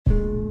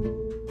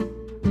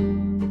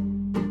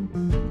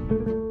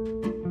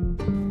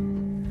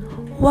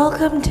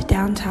Welcome to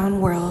Downtown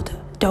World.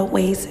 Don't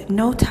waste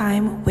no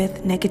time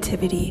with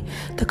negativity.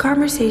 The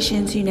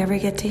conversations you never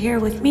get to hear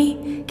with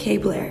me, Kay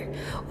Blair.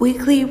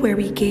 Weekly where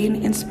we gain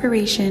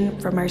inspiration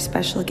from our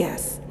special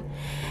guests.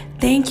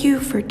 Thank you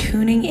for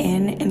tuning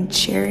in and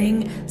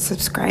sharing,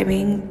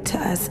 subscribing to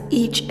us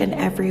each and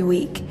every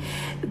week.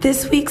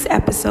 This week's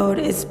episode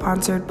is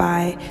sponsored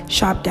by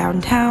Shop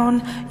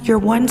Downtown, your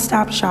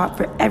one-stop shop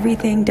for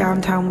everything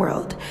Downtown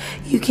World.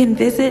 You can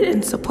visit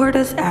and support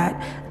us at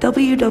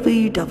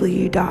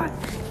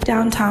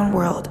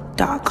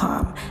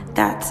www.downtownworld.com.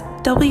 That's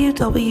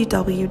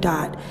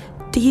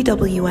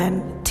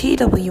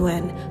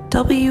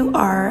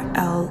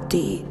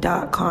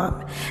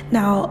www.downtownworld.com.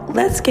 Now,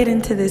 let's get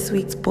into this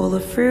week's bowl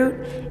of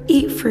fruit.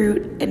 Eat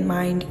fruit and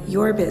mind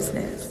your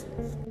business.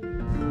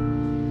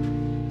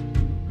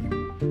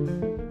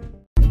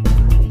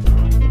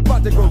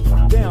 About to go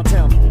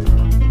downtown.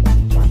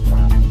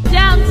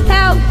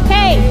 Downtown,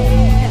 hey!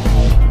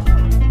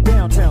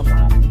 Downtown.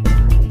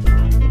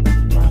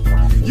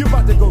 You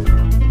about to go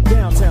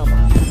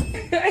downtown.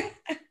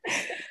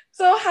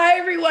 So hi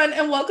everyone,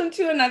 and welcome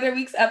to another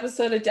week's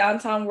episode of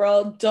Downtown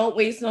World. Don't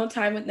waste no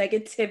time with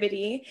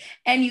negativity.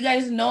 And you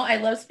guys know I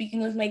love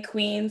speaking with my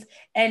queens.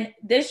 And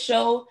this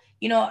show,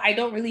 I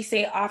don't really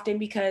say it often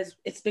because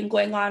it's been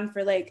going on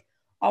for like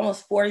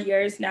almost 4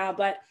 years now,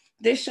 but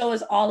this show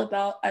is all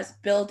about us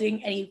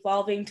building and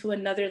evolving to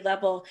another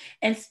level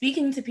and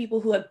speaking to people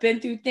who have been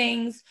through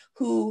things,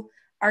 who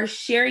are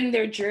sharing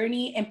their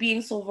journey and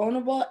being so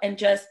vulnerable and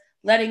just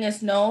letting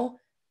us know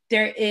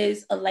there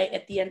is a light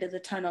at the end of the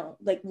tunnel,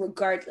 like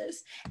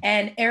regardless.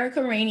 And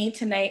Erica Rainey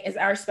tonight is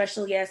our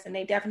special guest, and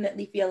I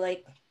definitely feel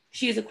like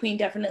she is a queen,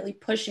 definitely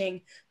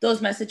pushing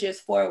those messages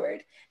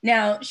forward.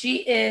 Now, she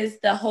is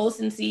the host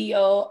and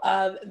CEO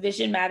of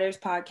Vision Matters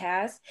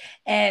podcast.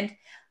 And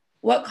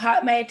what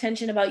caught my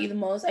attention about you the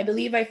most, I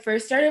believe I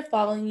first started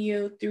following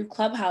you through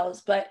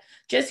Clubhouse, but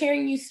just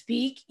hearing you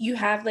speak, you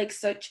have like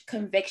such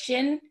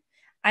conviction.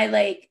 I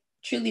like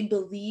truly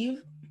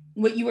believe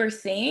what you are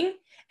saying.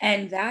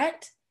 And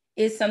that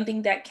is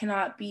something that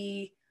cannot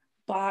be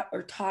bought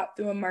or taught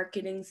through a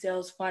marketing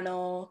sales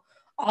funnel,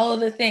 all of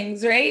the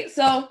things, right?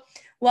 So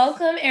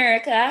welcome,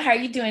 Erica. How are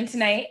you doing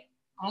tonight?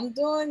 I'm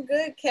doing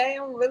good, Kay.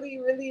 I'm really,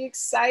 really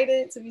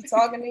excited to be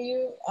talking to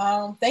you.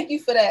 Thank you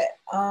for that.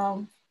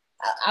 I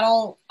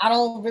don't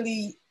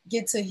really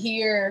get to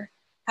hear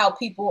how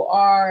people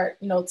are,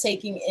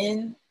 taking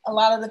in a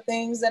lot of the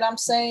things that I'm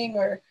saying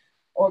or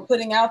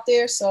putting out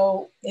there.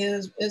 So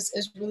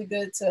it's really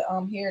good to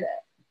hear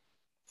that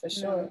for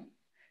sure.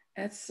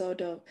 That's so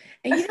dope.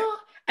 And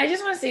I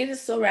just want to say this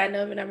is so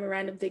random, and I'm a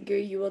random thinker.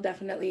 You will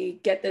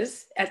definitely get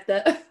this at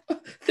the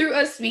through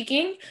us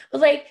speaking. But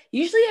like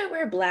usually I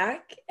wear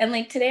black, and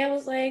like today I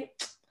was like,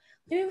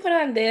 let me put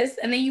on this,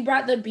 and then you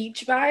brought the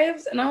beach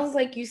vibes, and I was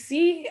like, you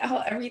see how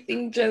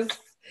everything just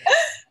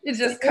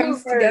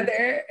comes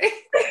together.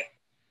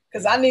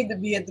 Because I need to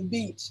be at the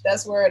beach.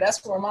 That's where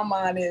my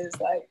mind is.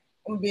 Like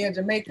I'm gonna be in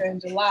Jamaica in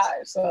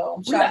July, so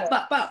I'm trying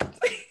to.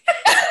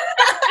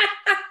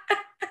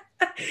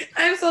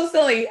 I'm so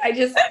silly.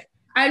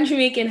 I'm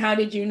Jamaican. How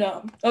did you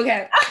know?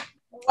 Okay.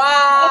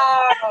 Wow.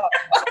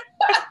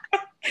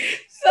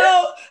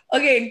 So,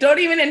 okay, don't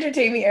even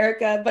entertain me,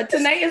 Erica. But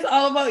tonight is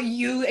all about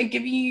you and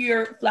giving you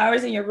your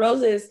flowers and your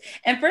roses.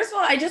 And first of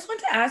all, I just want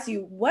to ask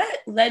you,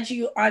 what led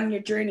you on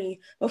your journey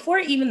before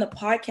even the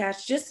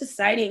podcast, just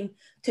deciding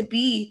to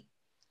be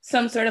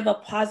some sort of a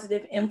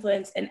positive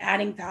influence and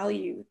adding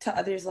value to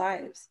others'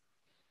 lives?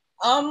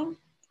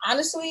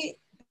 Honestly,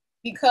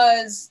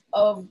 because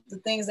of the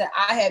things that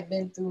I had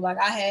been through, like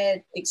I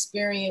had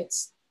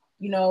experienced,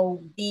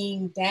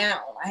 being down.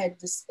 I had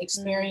this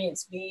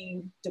experience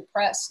being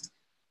depressed.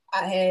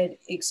 I had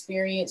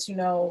experienced,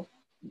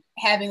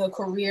 having a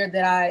career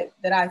that I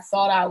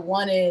thought I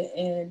wanted,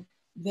 and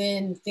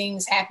then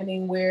things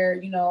happening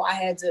where,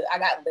 I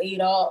got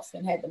laid off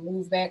and had to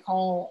move back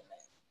home,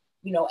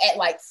 at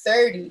like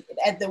 30,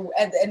 at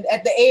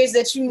the age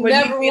that you when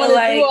never you want to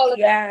like, do all of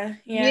that.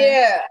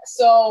 Yeah.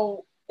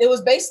 So it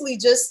was basically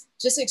just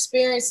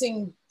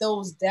experiencing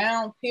those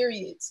down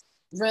periods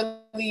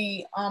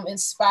really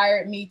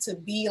inspired me to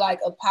be like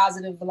a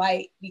positive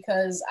light,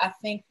 because I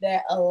think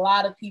that a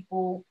lot of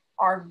people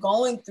are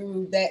going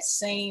through that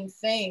same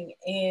thing,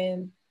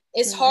 and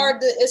it's hard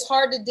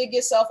to dig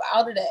yourself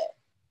out of that.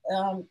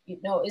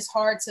 It's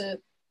hard to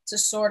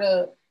sort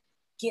of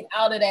get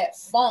out of that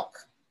funk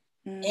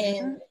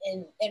and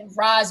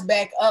rise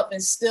back up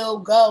and still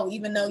go,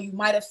 even though you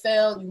might have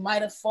failed, you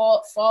might have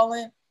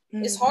fallen.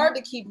 It's hard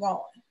to keep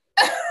going.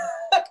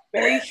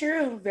 Very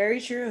true.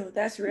 Very true.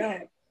 That's real.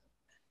 Yeah.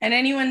 And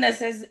anyone that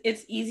says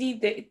it's easy,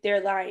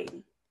 they're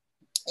lying.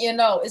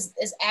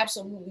 It's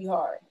absolutely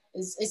hard.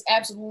 It's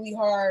absolutely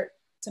hard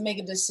to make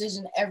a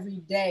decision every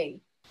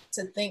day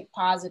to think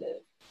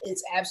positive.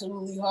 It's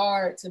absolutely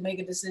hard to make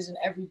a decision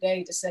every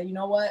day to say, you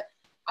know what,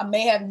 I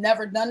may have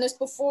never done this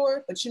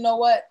before, but you know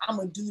what, I'm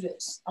gonna do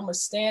this. I'm gonna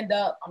stand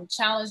up. I'm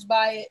challenged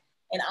by it,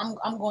 and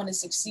I'm going to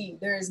succeed.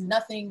 There is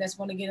nothing that's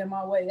going to get in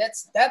my way.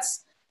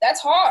 That's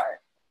hard.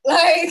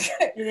 Like,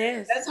 It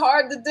is. that's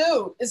hard to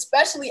do,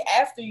 especially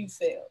after you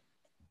fail.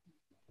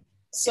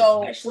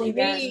 So Especially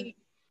then.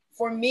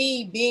 for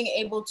me, being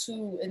able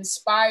to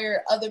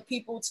inspire other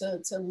people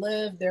to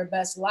live their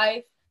best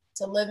life,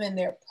 to live in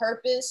their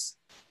purpose,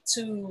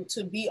 to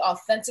be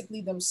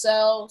authentically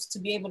themselves, to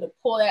be able to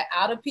pull that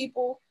out of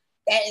people,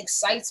 that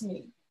excites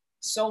me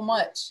so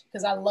much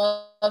because I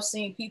love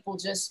seeing people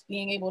just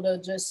being able to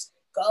just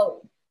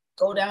go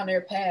down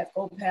their path,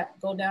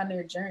 go down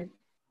their journey.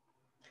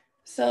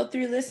 So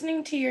through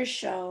listening to your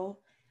show,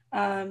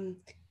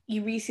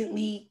 you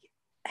recently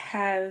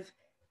have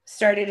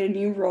started a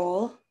new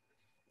role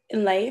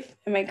in life.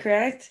 Am I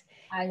correct?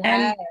 I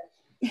And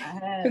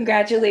have.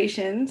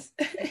 congratulations.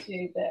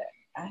 Appreciate that.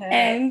 I have.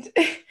 And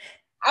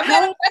I how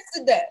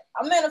manifested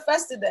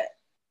that.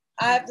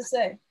 I have to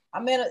say,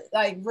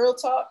 like real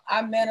talk.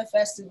 I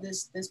manifested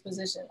this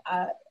position.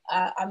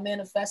 I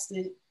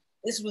manifested.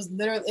 This was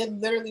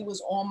literally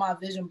was on my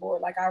vision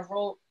board. Like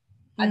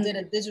I did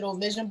a digital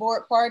vision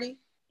board party,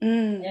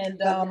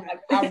 and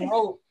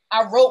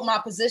I wrote my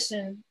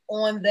position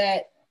on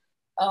that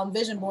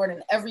vision board,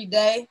 and every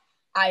day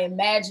I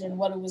imagined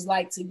what it was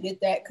like to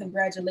get that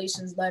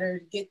congratulations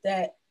letter, get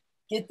that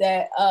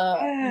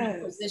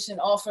yes. position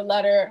offer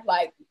letter.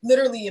 Like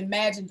literally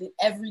imagined it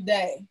every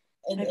day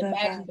and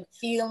imagined the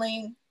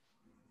feeling,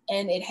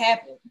 and it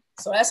happened.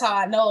 So that's how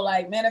I know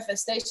like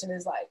manifestation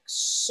is like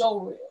so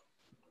real.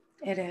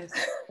 It is.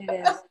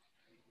 It is.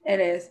 It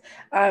is.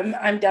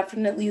 I'm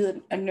definitely a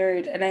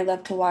nerd, and I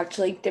love to watch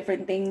like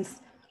different things,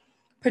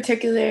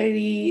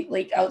 particularly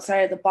like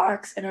outside of the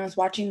box. And I was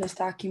watching this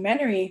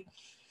documentary,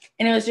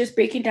 and it was just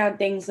breaking down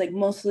things like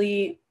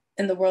mostly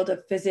in the world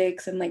of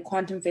physics and like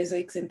quantum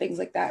physics and things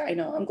like that. I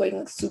know I'm going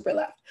like super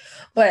left,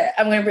 but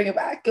I'm going to bring it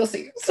back. You'll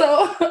see.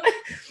 So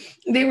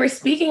they were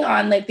speaking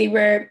on like they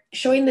were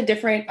showing the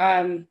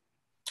different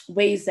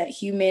ways that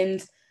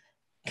humans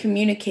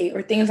communicate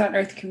or things on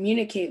earth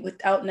communicate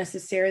without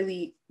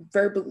necessarily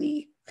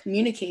verbally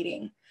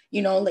communicating,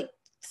 like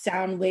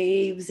sound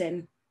waves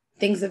and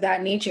things of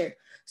that nature.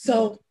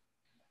 So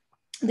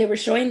they were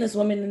showing this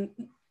woman,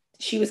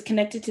 she was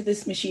connected to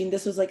this machine.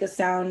 This was like a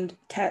sound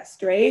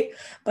test, right?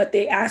 But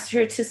they asked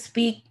her to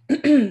speak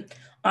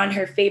on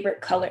her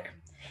favorite color.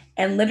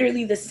 And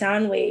literally the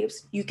sound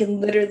waves, you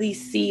can literally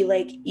see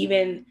like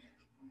even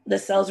the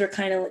cells were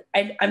kind of,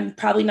 I'm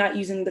probably not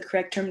using the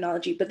correct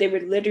terminology, but they were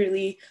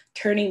literally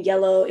turning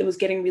yellow. It was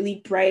getting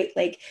really bright.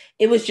 Like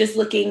it was just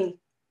looking,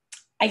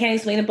 I can't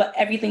explain it, but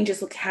everything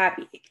just looked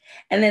happy.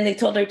 And then they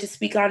told her to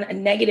speak on a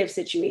negative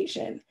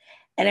situation,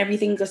 and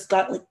everything just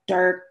got like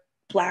dark,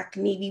 black,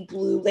 navy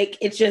blue. Like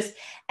it's just,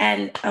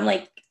 and I'm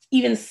like,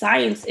 even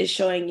science is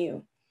showing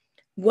you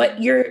what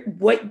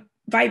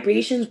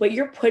vibrations, what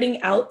you're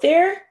putting out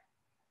there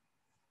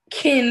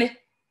can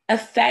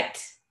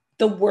affect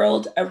the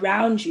world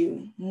around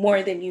you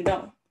more than you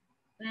know.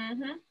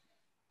 Mm-hmm.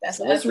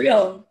 That's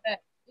real.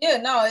 Yeah,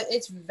 no,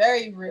 it's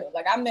very real.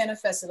 Like I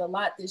manifested a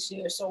lot this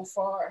year so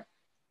far,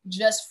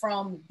 just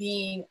from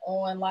being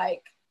on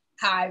like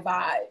high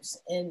vibes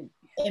and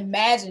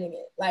imagining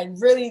it, like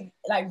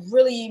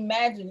really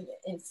imagining it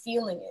and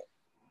feeling it.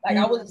 Like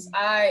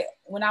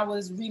when I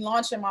was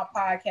relaunching my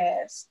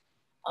podcast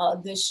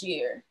this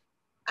year,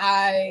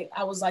 I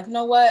was like, you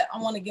know what, I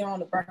want to get on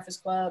the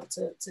Breakfast Club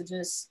to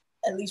just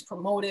at least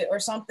promote it or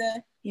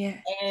something. Yeah.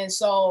 And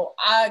so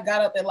I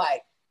got up at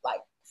like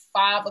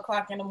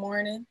 5:00 in the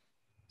morning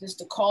just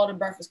to call the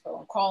Breakfast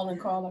Club. I'm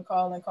calling.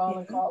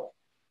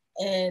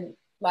 And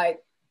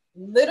like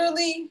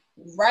literally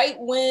right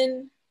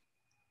when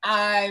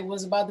I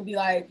was about to be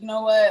like, you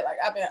know what, like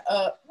I've been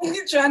up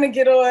trying to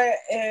get on,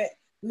 and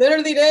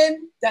literally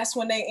then that's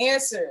when they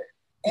answered.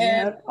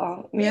 And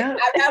I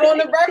got on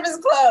the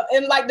Breakfast Club,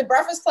 and like the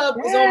Breakfast Club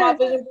was on my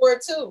vision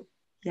board too.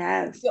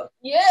 Yes. So,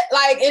 yeah,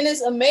 like, and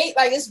it's amazing.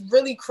 Like, it's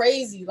really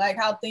crazy, like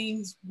how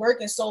things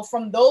work. And so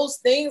from those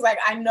things, like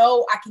I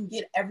know I can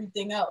get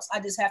everything else.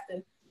 I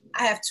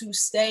have to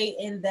stay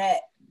in that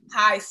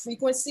high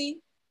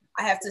frequency.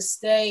 I have to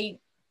stay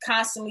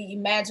constantly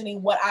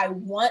imagining what I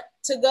want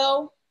to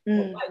go,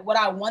 like what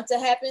I want to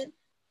happen,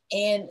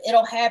 and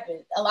it'll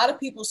happen. A lot of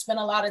people spend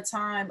a lot of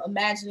time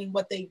imagining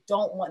what they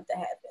don't want to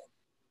happen.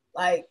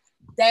 Like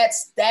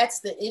that's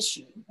the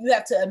issue. You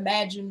have to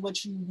imagine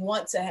what you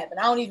want to happen.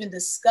 I don't even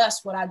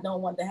discuss what I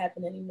don't want to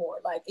happen anymore.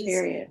 Like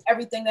it's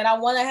everything that I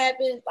want to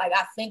happen. Like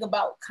I think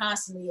about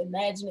constantly,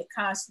 imagine it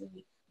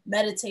constantly,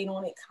 meditate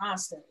on it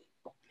constantly.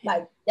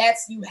 Like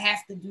you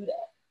have to do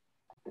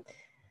that.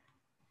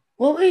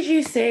 What would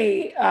you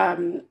say,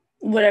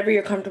 whatever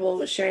you're comfortable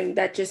with sharing,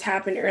 that just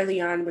happened early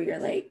on where you're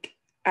like,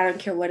 I don't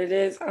care what it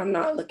is, I'm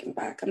not looking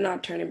back. I'm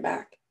not turning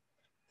back.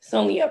 It's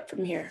only up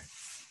from here.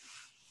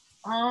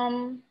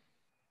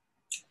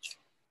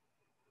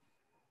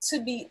 To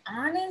be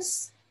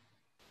honest,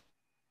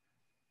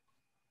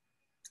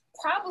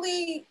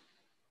 probably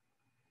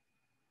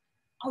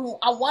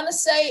I want to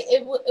say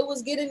it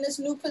was getting this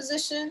new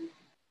position,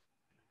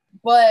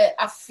 but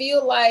I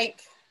feel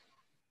like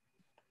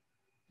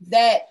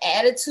that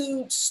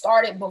attitude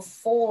started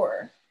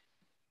before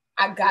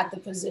I got the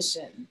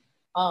position.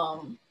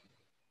 Um,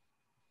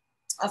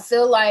 I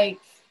feel like,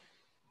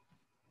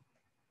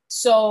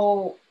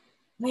 so,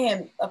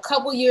 man, a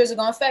couple years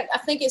ago, in fact, I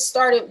think it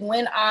started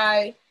when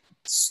I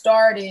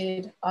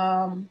started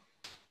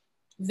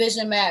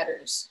Vision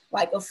Matters,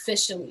 like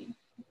officially,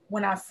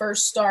 when I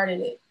first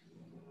started it.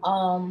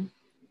 I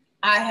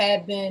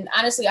had been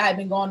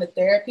going to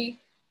therapy.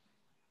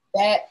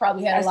 That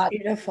probably had That's a lot.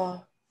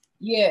 Beautiful.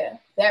 Yeah,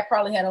 that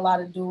probably had a lot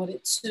to do with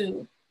it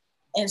too.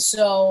 And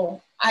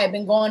so I had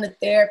been going to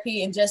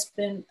therapy and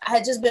I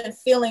had just been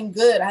feeling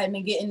good. I had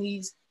been getting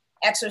these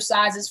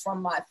exercises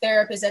from my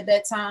therapist at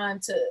that time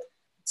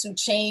to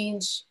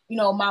change,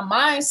 my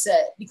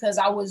mindset, because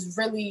I was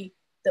really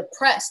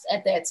depressed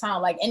at that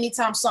time. Like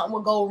anytime something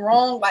would go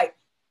wrong, like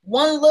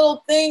one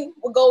little thing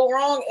would go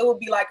wrong, it would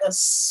be like a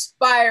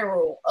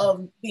spiral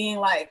of being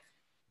like,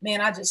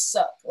 man, I just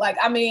suck. Like,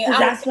 I mean,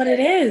 that's what it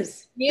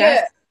is.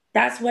 Yeah.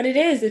 That's what it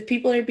is. If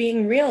people are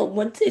being real,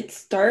 once it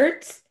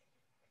starts,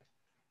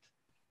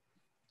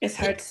 it's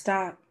hard to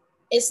stop.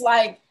 It's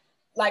like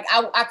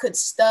I could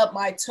stub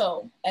my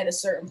toe at a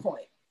certain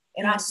point,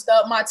 and I'll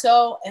stub my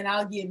toe and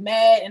I'll get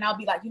mad and I'll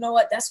be like, you know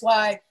what? That's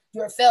why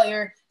you're a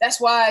failure. That's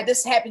why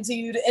this happened to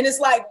you. And it's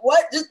like,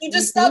 what? You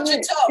just stubbed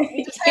your toe.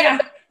 You just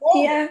had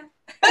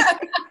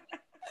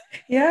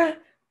yeah.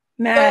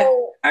 Man,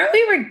 so, aren't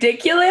we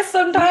ridiculous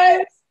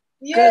sometimes?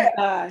 Yeah. Good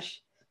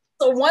gosh.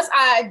 So once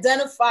I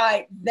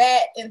identified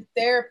that in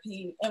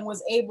therapy and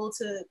was able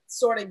to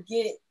sort of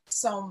get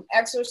some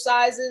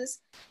exercises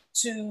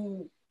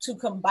to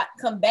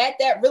combat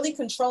that, really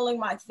controlling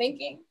my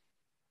thinking,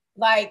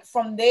 like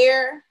from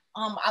there,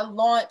 I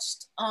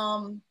launched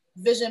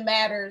Vision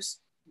Matters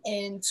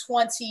in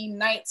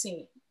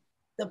 2019.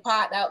 The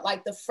pod out,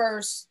 like the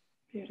first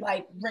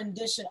like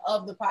rendition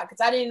of the pod,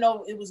 because I didn't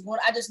know it was going.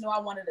 I just knew I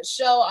wanted a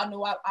show. I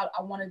knew I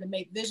wanted to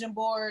make vision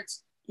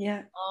boards.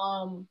 Yeah.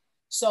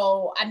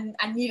 So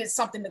I needed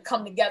something to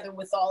come together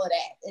with all of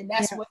that, and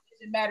that's what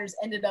Vision Matters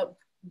ended up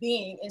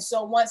being. And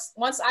so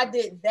once I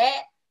did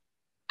that,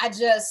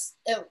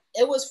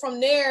 it was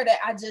from there that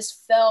I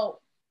just felt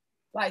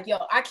like, yo,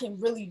 I can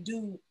really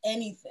do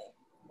anything.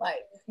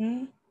 Like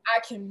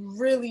I can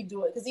really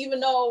do it, because even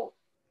though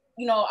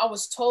I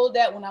was told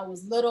that when I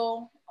was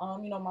little, my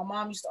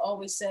mom used to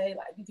always say,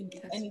 like, you can do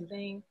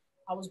anything.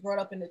 I was brought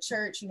up in the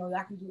church,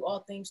 I can do all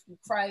things through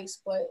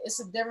Christ, but it's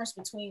a difference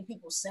between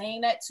people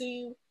saying that to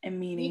you and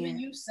meaning even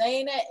you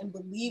saying that and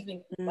believing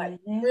it, like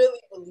really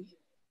believing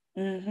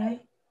it.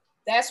 Like,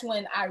 that's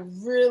when I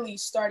really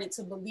started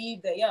to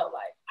believe that, yo,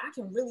 like, I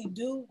can really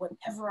do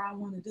whatever I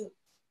want to do.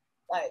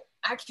 Like,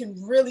 I can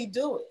really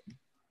do it.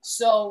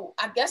 So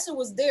I guess it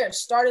was there,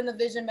 starting the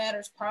Vision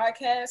Matters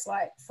podcast.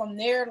 Like from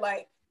there,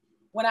 like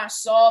when I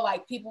saw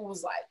like people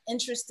was like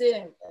interested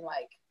and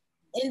like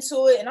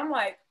into it, and I'm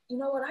like, you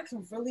know what, I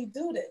can really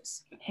do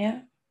this.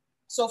 Yeah.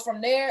 So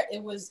from there,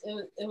 it was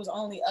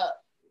only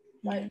up.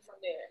 Like from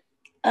there.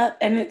 Up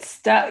and it's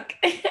stuck.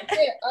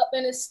 Up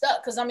and it's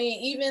stuck. Cause I mean,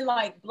 even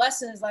like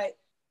blessings, like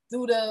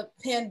through the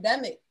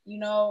pandemic,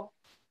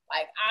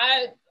 like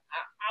I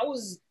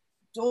was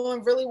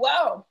doing really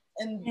well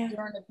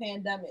during the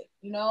pandemic.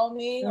 You know what I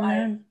mean?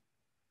 Like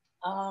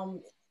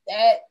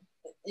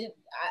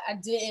I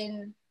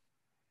didn't.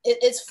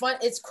 It's fun.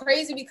 It's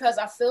crazy because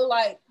I feel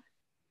like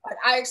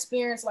I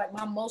experienced like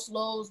my most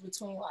lows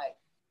between like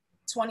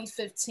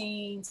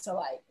 2015 to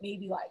like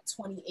maybe like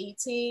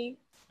 2018.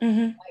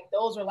 Like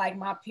those were like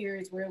my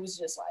periods where it was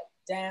just like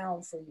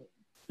down for me.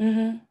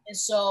 And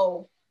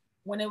so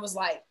when it was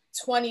like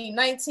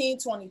 2019,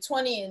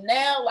 2020, and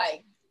now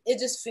like it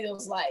just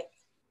feels like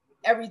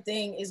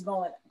everything is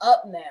going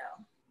up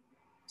now.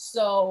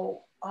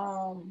 So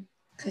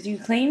because you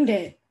claimed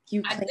it.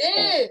 I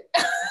did.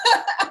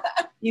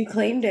 You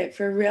claimed it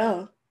for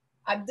real.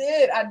 I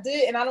did,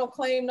 and I don't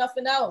claim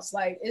nothing else.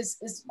 Like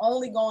it's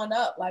only going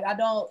up. Like I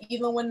don't,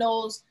 even when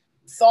those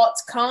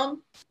thoughts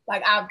come,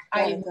 like I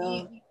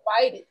immediately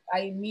fight it. I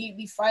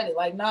immediately fight it.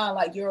 Like, nah,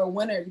 like you're a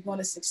winner. You're going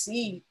to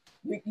succeed.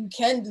 You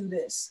can do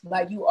this.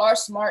 Like you are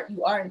smart.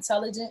 You are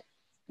intelligent.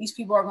 These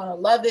people are going to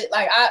love it.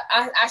 Like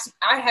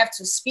I have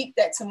to speak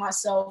that to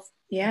myself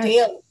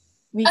daily.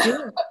 We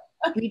do.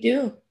 We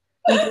do.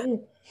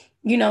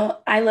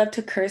 I love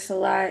to curse a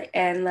lot,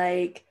 and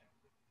like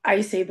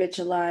I say bitch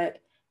a lot.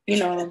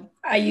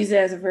 I use it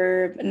as a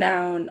verb,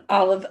 noun,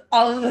 all of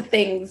the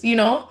things,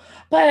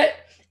 but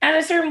at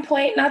a certain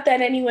point, not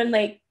that anyone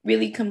like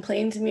really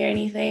complained to me or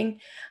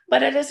anything,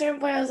 but at a certain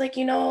point I was like,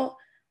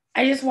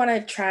 I just want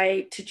to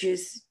try to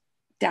just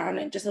down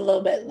it just a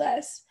little bit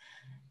less.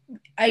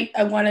 I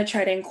want to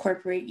try to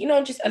incorporate,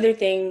 just other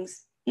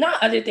things,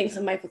 not other things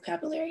in my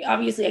vocabulary.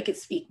 Obviously I could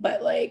speak,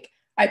 but like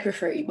I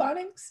prefer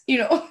ebonics,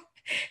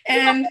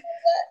 and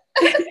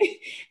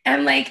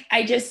and like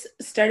I just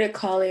started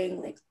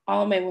calling like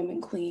all my women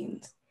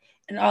queens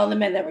and all the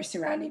men that were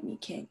surrounding me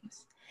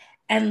kings,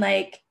 and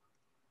like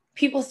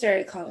people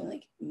started calling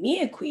like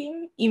me a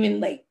queen, even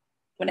like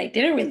when I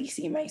didn't really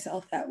see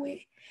myself that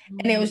way.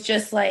 And it was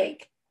just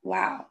like,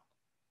 wow,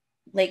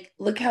 like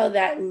look how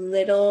that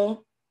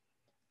little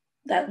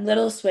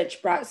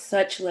switch brought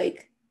such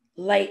like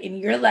light in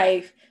your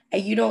life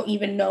and you don't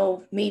even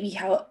know maybe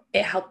how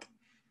it helped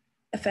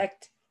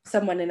affect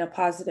someone in a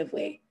positive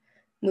way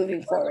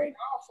moving forward.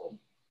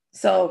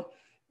 So,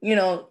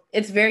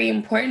 it's very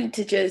important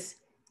to just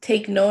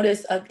take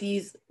notice of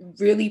these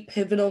really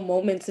pivotal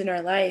moments in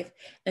our life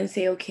and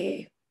say,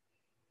 okay,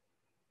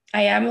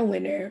 I am a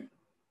winner.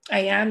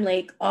 I am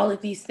like all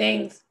of these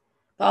things,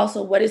 but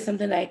also what is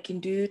something I can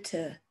do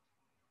to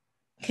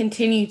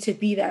continue to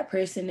be that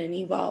person and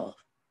evolve,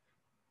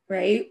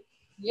 right?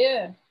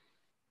 Yeah.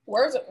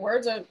 Words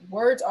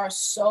are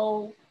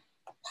so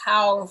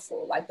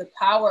powerful. Like the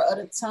power of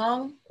the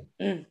tongue,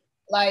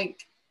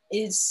 like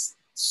is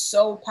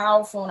so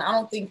powerful. And I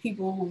don't think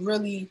people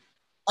really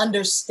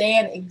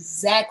understand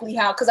exactly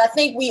how, because I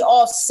think we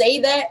all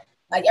say that.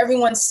 Like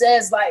everyone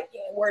says, like,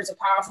 yeah, words are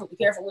powerful, be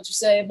careful what you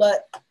say,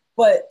 but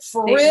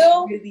for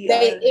real,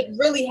 it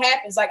really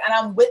happens. Like, and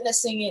I'm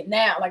witnessing it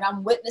now. Like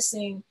I'm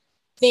witnessing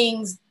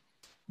things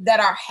that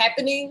are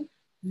happening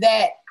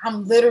that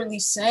I'm literally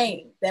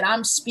saying, that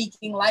I'm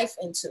speaking life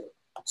into.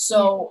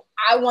 So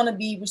I want to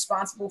be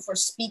responsible for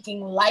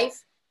speaking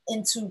life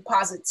into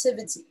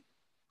positivity.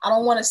 I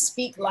don't want to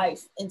speak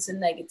life into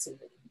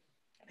negativity.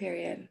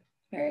 Period.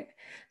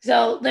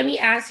 So let me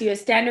ask you a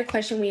standard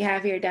question we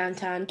have here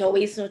downtown. Don't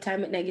waste no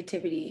time with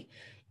negativity.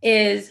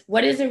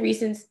 What is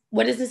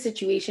the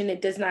situation?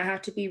 It does not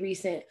have to be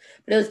recent,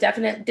 but it was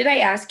definite. Did I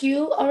ask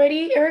you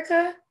already,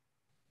 Erica?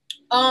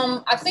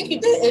 I think you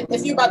did.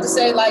 If you're about to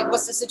say like,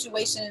 what's the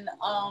situation?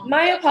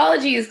 My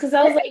apologies, because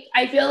I was like,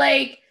 I feel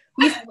like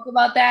we spoke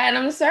about that, and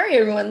I'm sorry,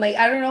 everyone. Like,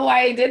 I don't know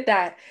why I did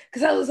that,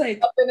 because I was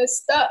like, up in the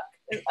stuck.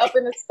 The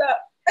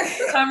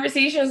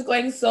conversation was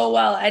going so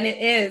well, and it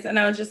is, and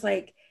I was just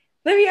like,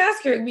 let me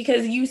ask her,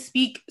 because you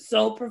speak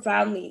so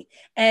profoundly,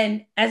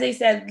 and as I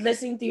said,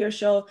 listening to your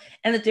show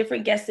and the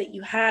different guests that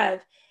you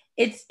have,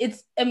 it's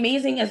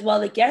amazing as well,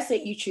 the guests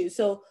that you choose.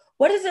 So,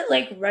 what is it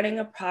like running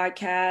a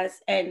podcast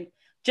and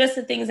just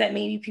the things that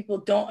maybe people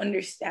don't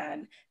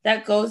understand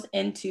that goes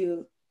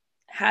into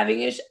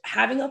having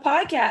a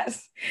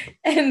podcast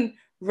and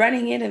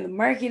running it and the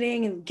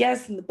marketing and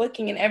guests and the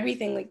booking and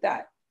everything like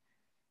that?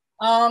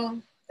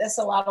 That's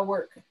a lot of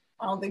work.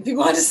 I don't think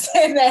people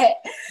understand that.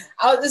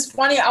 It's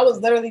funny.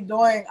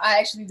 I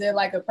actually did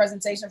like a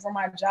presentation for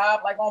my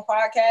job, like on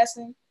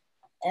podcasting,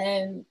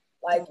 and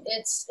like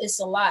it's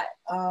a lot.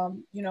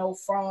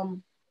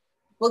 From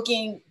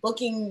booking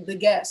the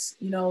guests,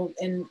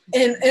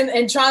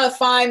 and trying to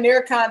find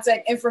their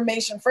contact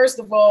information first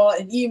of all,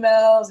 in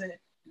emails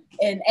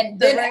and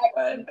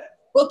then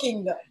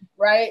booking them,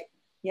 right?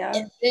 Yeah.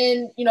 And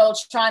then,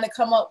 trying to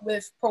come up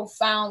with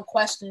profound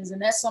questions. And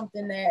that's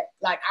something that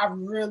like I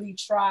really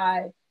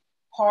try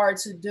hard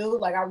to do.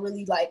 Like I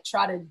really like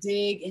try to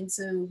dig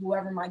into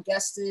whoever my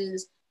guest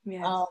is.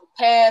 Yes.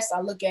 Past,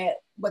 I look at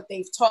what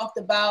they've talked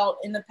about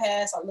in the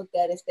past. I looked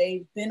at if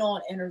they've been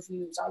on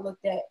interviews. I look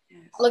at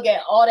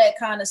all that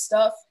kind of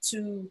stuff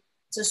to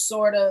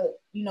sort of,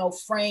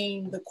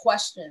 frame the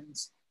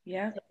questions.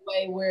 Yeah. In a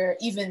way where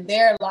even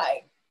they're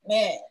like,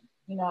 man,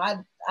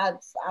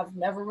 I've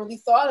never really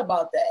thought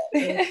about that.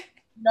 You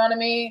know what I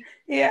mean?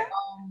 Yeah.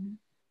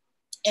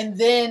 And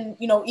then,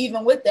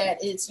 even with that,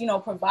 it's,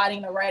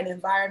 providing the right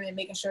environment,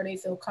 making sure they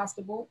feel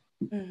comfortable.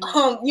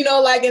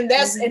 Mm-hmm. And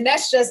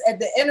that's just at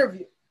the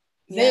interview.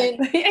 Yeah.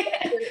 Then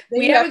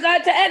we haven't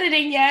got to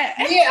editing yet.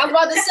 Yeah, I'm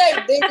about to say,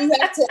 then you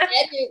have to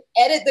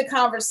edit the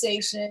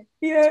conversation.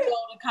 Yeah. So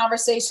the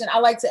conversation, I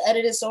like to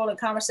edit it so the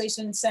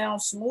conversation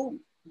sounds smooth.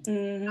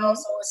 Mm-hmm.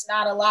 So it's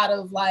not a lot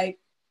of like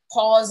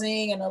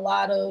pausing and a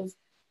lot of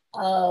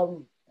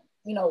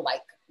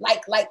like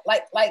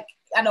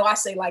I know I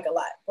say like a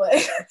lot, but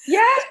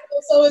yeah.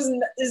 So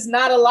it's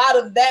not a lot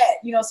of that,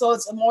 so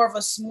it's more of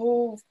a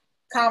smooth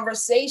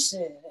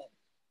conversation.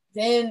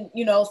 Then,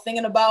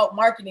 thinking about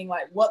marketing,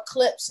 like what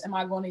clips am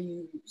I going to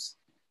use?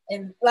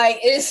 And like,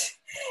 it's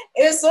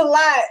a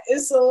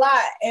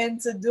lot. And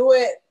to do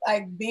it,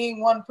 like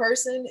being one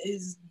person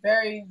is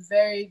very,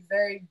 very,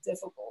 very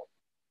difficult.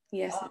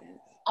 Yes.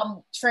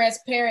 I'm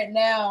transparent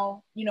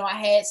now. I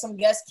had some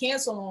guests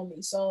cancel on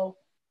me. So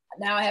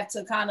now I have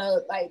to kind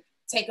of like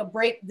take a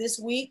break this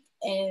week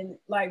and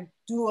like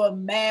do a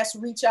mass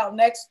reach out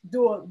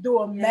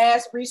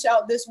mass reach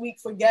out this week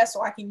for guests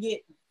so I can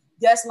get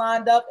guests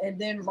lined up and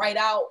then write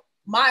out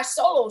my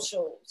solo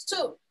shows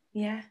too.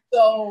 Yeah.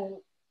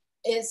 So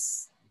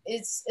it's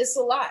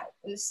a lot.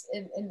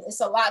 It's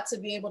a lot to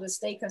be able to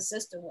stay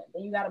consistent with.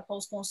 Then you got to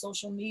post on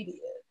social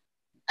media.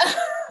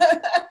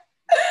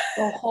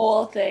 The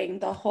whole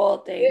thing.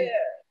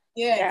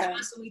 Yeah.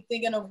 Constantly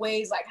thinking of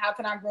ways like how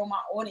can I grow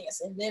my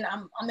audience? And then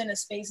I'm in a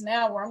space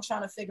now where I'm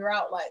trying to figure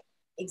out like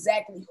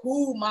exactly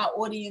who my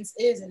audience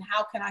is and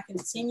how can I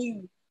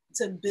continue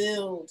to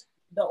build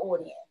the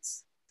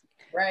audience.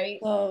 Right.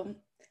 Well,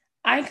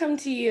 I come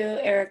to you,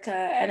 Erica,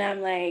 and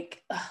I'm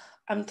like,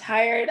 I'm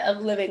tired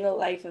of living a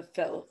life of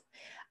filth.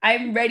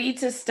 I'm ready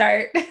to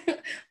start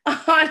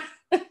on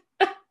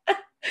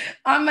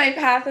my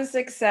path of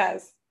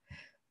success.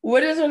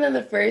 What is one of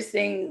the first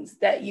things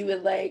that you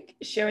would like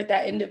share with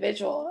that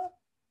individual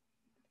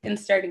in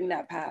starting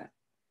that path?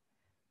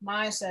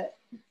 mindset.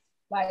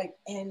 Like,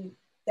 and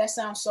that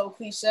sounds so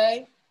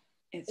cliche.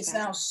 It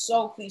sounds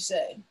so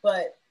cliche,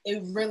 but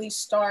it really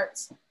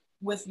starts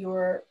with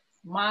your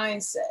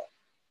mindset.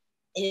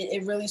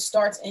 It really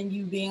starts in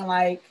you being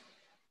like,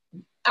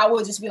 I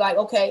would just be like,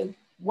 okay,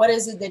 what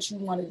is it that you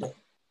want to do?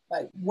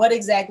 Like, what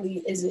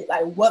exactly is it?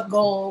 Like, what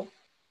goal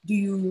do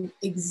you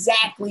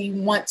exactly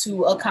want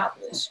to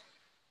accomplish?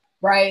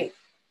 Right?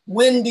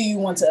 When do you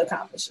want to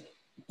accomplish it?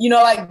 You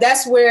know, like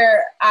that's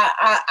where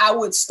I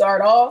would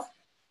start off,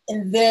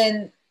 and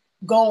then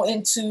go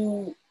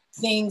into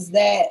things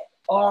that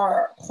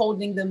are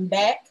holding them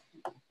back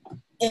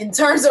in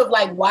terms of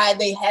like why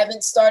they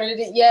haven't started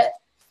it yet.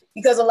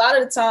 Because a lot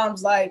of the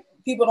times, like,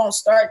 people don't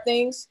start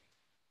things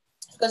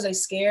because they're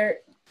scared.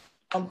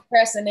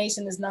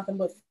 Procrastination is nothing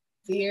but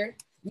fear.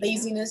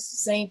 Laziness,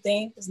 same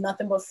thing, is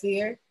nothing but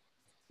fear.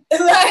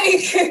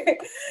 Like,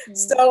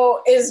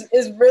 so is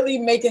really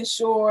making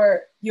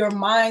sure your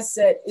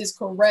mindset is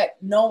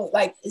correct. Knowing,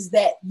 like, is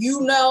that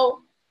you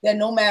know that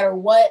no matter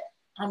what,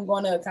 I'm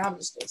going to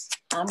accomplish this.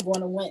 I'm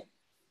going to win.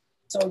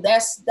 So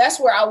that's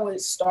where I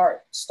would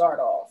start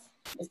off,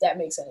 if that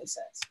makes any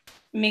sense.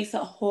 Makes a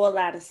whole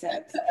lot of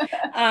sense.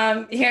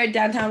 Here at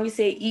Downtown, we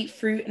say eat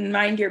fruit and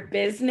mind your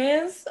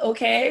business,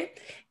 okay?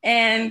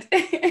 And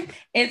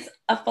it's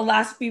a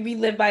philosophy we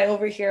live by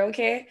over here,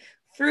 okay?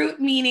 Fruit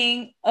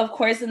meaning, of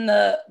course, in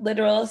the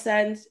literal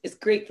sense, is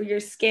great for your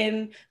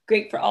skin,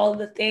 great for all of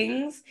the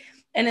things.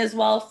 And as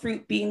well,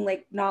 fruit being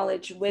like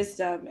knowledge,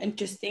 wisdom, and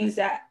just things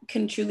that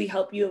can truly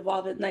help you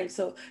evolve in life.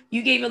 So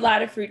you gave a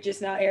lot of fruit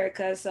just now,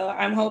 Erica. So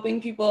I'm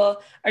hoping people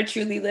are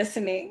truly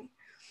listening.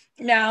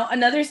 Now,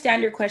 another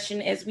standard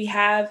question is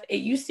it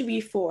used to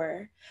be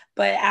 4,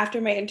 but after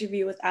my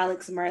interview with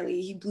Alex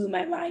Marley, he blew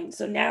my mind.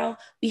 So now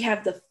we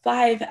have the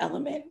 5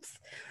 elements,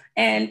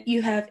 and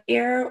you have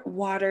air,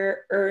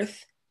 water,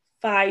 earth,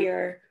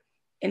 fire,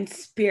 and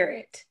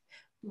spirit.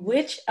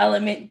 Which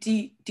element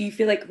do you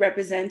feel like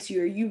represents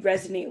you or you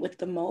resonate with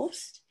the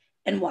most,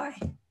 and why?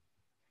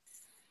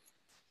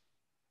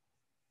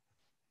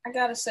 I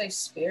gotta say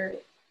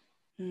spirit.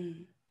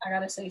 I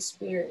gotta say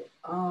spirit.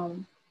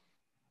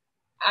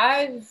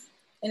 And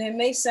it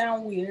may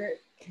sound weird,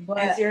 but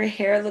as your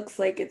hair looks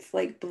like it's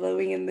like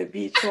blowing in the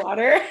beach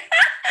water.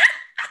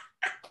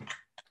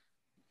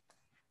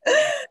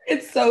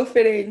 It's so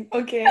fitting.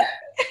 Okay.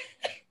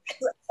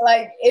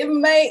 Like, it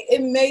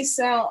may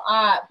sound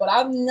odd, but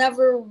I've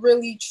never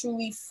really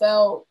truly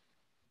felt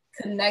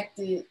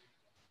connected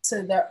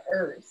to the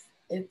earth,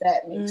 if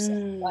that makes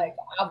sense. Like,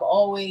 I've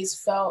always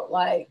felt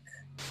like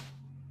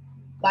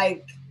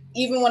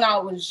even when I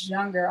was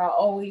younger, I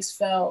always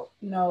felt,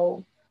 you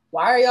know,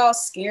 why are y'all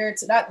scared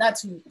to not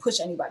to push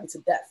anybody to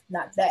death,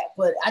 not that,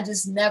 but I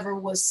just never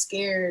was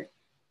scared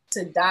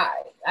to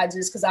die.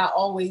 Because I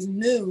always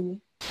knew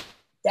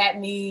that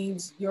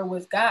means you're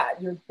with God.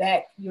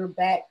 You're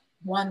back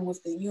one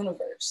with the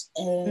universe.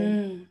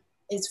 And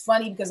it's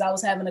funny because I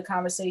was having a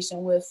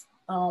conversation with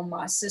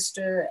my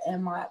sister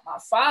and my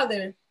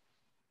father,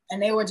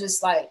 and they were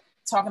just like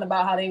talking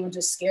about how they were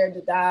just scared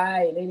to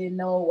die and they didn't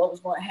know what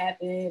was going to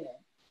happen and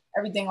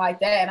everything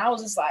like that. And I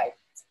was just like,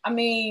 I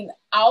mean,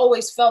 I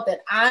always felt that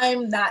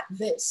I'm not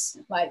this.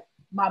 Like,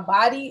 my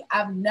body,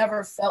 I've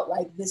never felt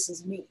like this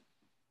is me.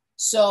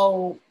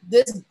 So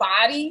this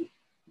body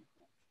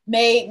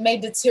may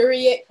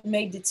deteriorate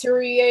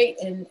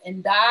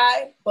and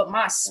die, but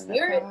my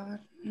spirit,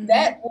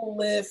 that will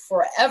live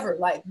forever.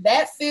 Like,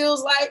 that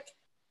feels like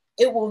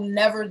it will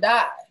never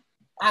die.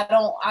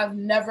 I've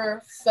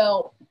never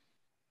felt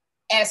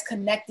as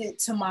connected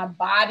to my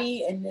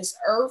body and this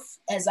earth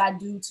as I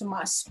do to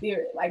my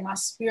spirit. Like, my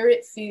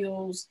spirit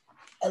feels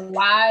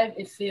alive.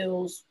 It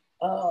feels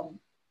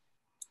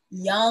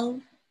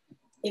young.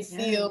 It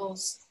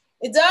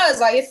does.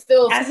 Like, it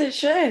feels as it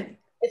should.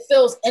 It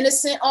feels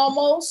innocent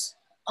almost.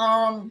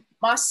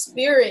 My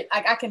spirit,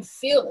 like, I can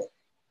feel it.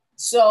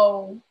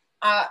 So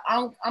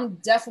I'm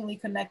definitely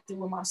connected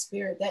with my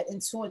spirit. That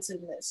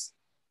intuitiveness.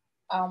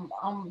 I'm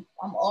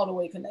all the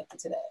way connected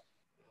to that.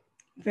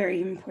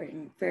 Very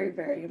important. Very,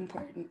 very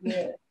important.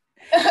 Yeah.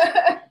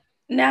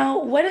 Now,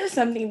 what is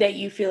something that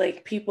you feel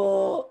like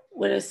people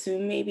would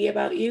assume maybe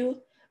about you,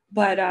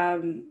 but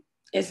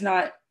it's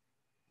not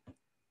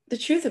the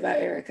truth about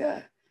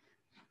Erica,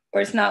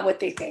 or it's not what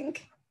they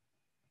think?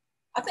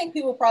 I think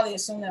people probably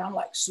assume that I'm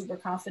like super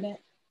confident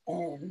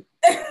and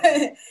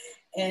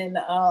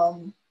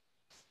and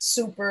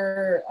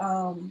super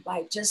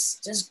like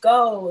just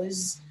go.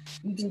 Is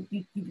you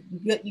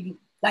can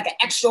like an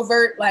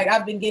extrovert. Like,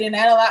 I've been getting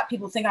that a lot.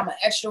 People think I'm an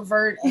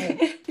extrovert and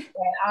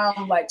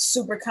I'm like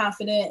super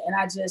confident, and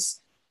I'm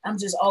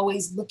just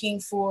always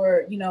looking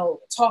for, you know,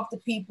 talk to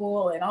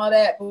people and all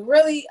that. But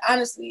really,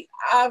 honestly,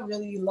 I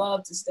really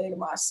love to stay to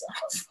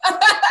myself.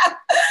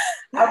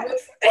 I really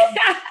love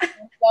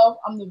myself.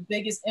 I'm the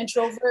biggest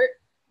introvert.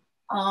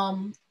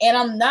 And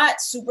I'm not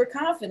super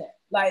confident.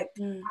 Like,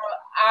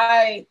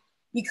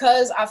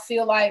 because I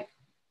feel like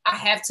I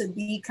have to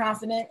be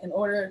confident in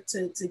order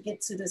to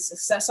get to the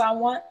success I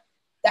want.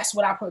 That's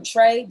what I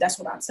portray. That's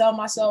what I tell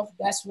myself.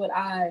 That's what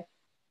I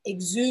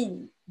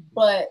exude.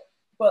 But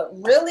but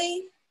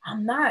really,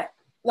 I'm not.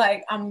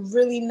 Like, I'm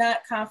really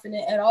not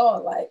confident at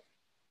all. Like,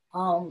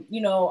 you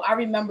know, I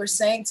remember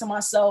saying to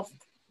myself,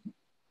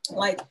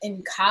 like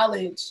in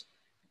college,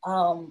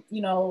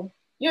 you know,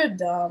 you're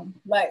dumb.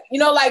 Like, you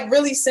know, like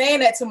really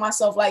saying that to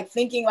myself, like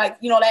thinking like,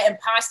 you know, that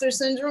imposter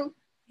syndrome,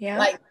 Yeah.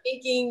 like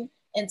thinking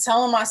and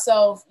telling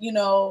myself, you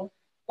know,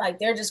 like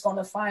they're just going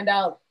to find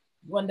out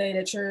one day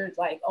that you're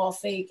like all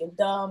fake and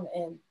dumb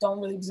and don't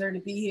really deserve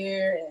to be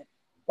here. And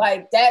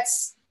like,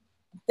 that's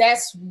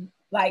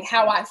like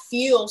how I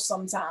feel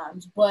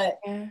sometimes, but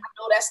Yeah. I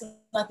know that's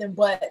nothing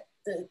but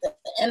the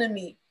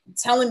enemy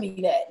telling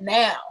me that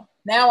now.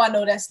 Now I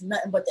know that's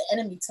nothing but the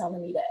enemy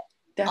telling me that.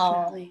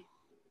 Definitely.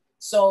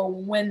 So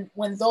when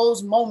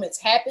those moments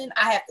happen,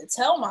 I have to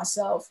tell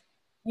myself,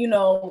 you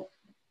know,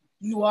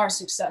 you are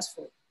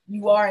successful,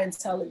 you are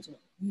intelligent,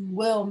 you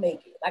will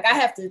make it. Like I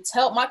have to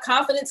tell, my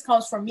confidence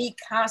comes from me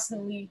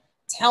constantly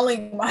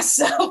telling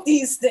myself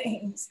these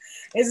things.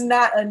 It's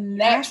not a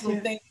natural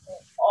thing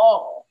at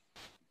all.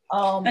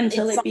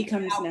 Until it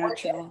becomes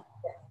natural.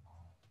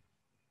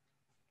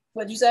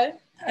 What'd you say?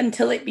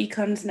 Until it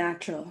becomes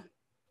natural.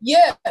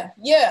 Yeah,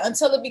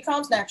 until it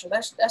becomes natural.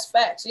 That's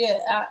facts. Yeah,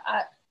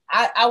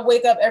 I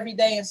wake up every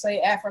day and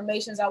say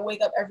affirmations. I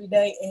wake up every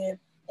day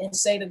and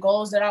say the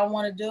goals that I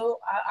want to do.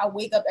 I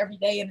wake up every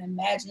day and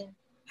imagine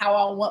how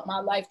I want my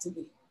life to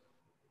be.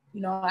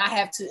 You know, I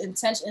have to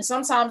intention. And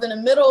sometimes in the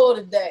middle of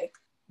the day,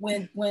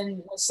 when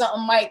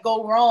something might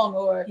go wrong,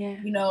 or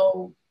you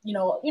know,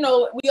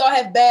 we all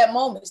have bad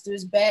moments.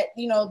 There's bad,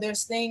 you know,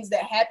 there's things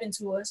that happen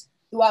to us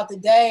throughout the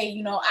day.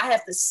 You know, I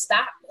have to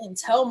stop and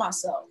tell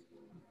myself,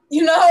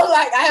 you know,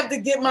 like I have to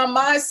get my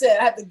mindset.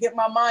 I have to get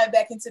my mind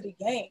back into the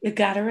game. You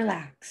gotta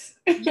relax.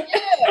 I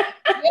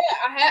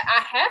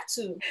have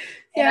to.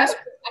 And that's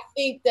what I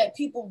think that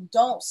people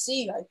don't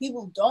see. Like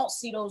people don't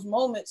see those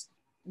moments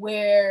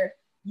where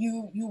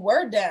you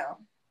were down,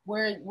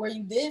 where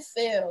you did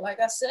fail, like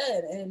I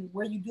said, and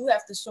where you do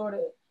have to sort of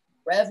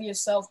rev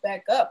yourself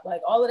back up.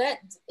 Like all of that,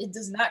 it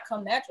does not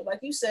come natural. Like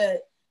you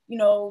said, you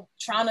know,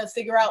 trying to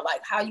figure out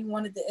like how you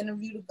wanted the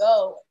interview to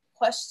go,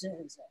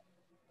 questions,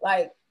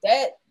 like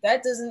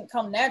that doesn't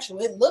come natural.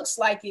 It looks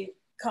like it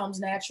comes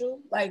natural.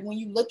 Like when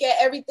you look at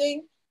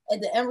everything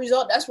at the end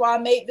result, that's why I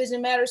made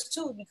Vision Matters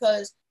too,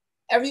 because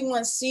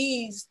everyone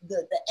sees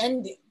the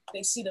ending.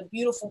 They see the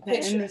beautiful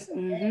picture. It's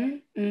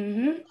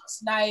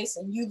nice,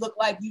 and you look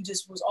like you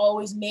just was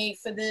always made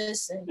for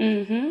this. And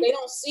they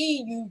don't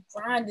see you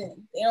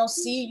grinding. They don't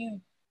see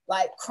you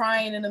like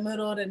crying in the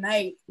middle of the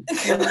night.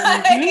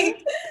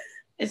 Like,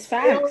 it's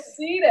facts. They don't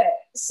see that.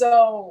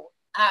 So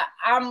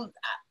I'm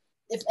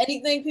if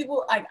anything,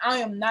 people, like I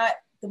am not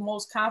the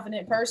most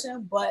confident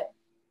person, but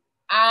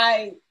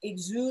I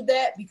exude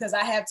that because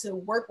I have to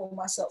work with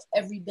myself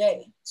every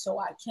day so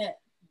I can.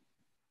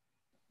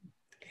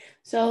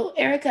 So,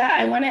 Erica,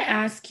 I want to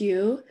ask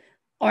you,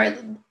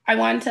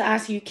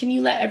 can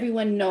you let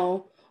everyone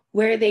know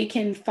where they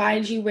can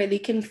find you, where they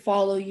can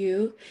follow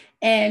you?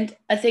 And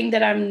a thing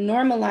that I'm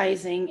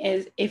normalizing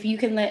is if you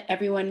can let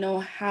everyone know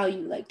how you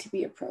like to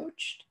be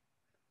approached.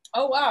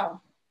 Oh,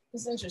 wow.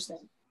 It's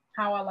interesting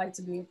how I like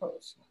to be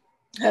approached.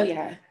 Oh,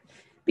 yeah.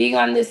 Being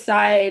on this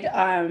side,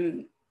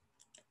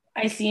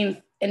 I've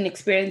seen and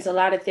experienced a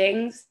lot of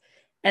things.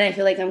 And I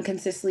feel like I'm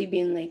consistently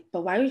being like,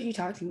 but why would you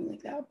talk to me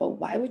like that? But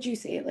why would you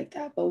say it like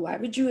that? But why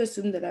would you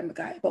assume that I'm a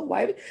guy? But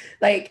why?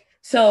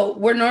 So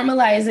we're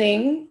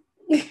normalizing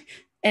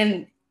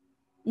and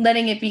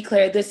letting it be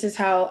clear, this is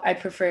how I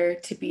prefer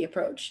to be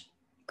approached.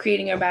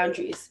 Creating our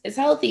boundaries. It's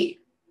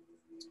healthy.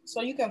 So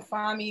you can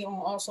find me on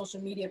all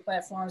social media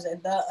platforms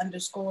at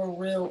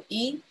 _real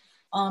E.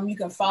 You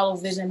can follow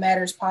Vision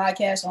Matters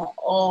Podcast on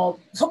all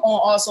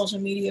social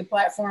media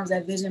platforms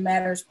at Vision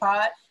Matters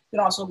Pod. You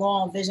can also go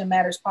on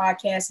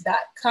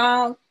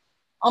visionmatterspodcast.com.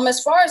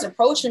 As far as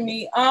approaching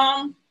me,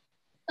 I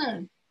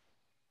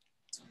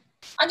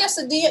guess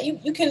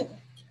you can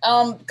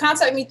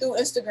contact me through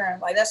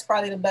Instagram. Like that's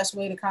probably the best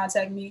way to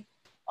contact me.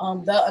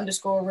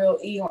 _real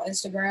E on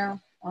Instagram.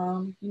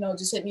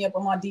 Just hit me up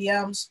on my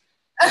DMs.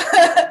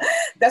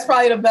 That's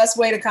probably the best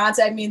way to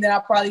contact me, and then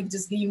I'll probably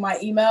just give you my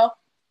email.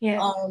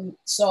 Yeah.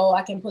 So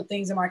I can put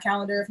things in my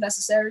calendar if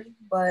necessary.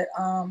 But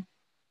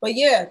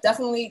yeah,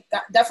 definitely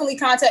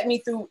contact me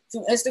through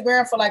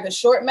Instagram for like a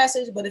short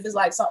message. But if it's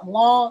like something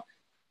long,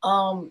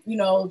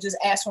 just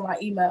ask for my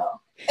email.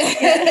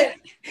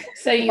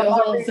 Send you a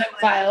whole zip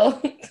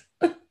file.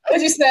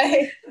 What'd you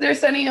say? They're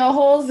sending you a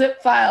whole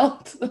zip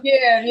file.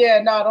 Yeah.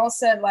 No, don't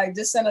send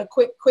just send a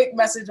quick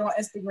message on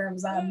Instagram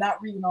because I'm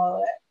not reading all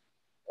of that.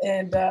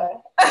 And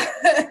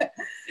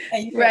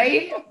and you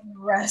right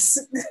rest.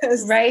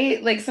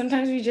 Right, like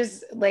sometimes we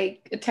just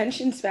like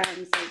attention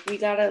spans, like we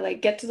gotta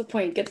like get to the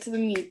point, get to the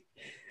meat.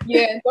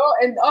 Yeah,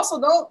 and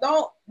also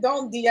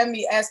don't DM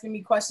me asking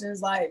me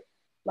questions like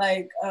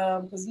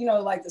because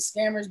like the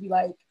scammers be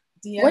like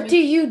DM what me. Do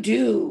you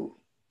do?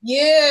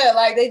 Yeah,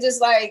 like they just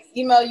like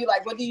email you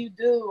like what do you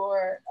do,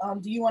 or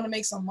do you want to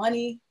make some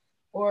money?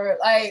 Or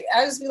like,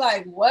 I just be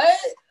like, what?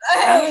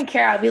 I don't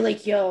care. I'll be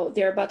like, yo,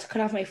 they're about to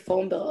cut off my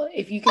phone bill.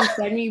 If you can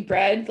send me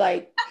bread,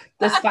 like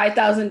this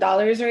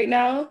 $5,000 right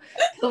now,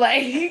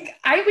 like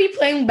I be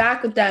playing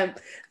back with them.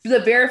 The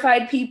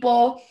verified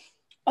people.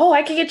 Oh,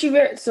 I can get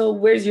you. So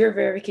where's your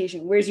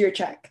verification? Where's your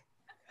check?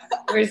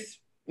 Where's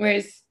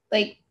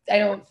like I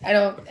don't.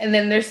 And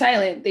then they're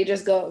silent. They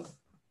just go.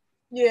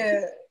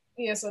 Yeah.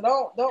 So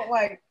don't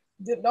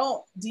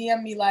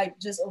DM me like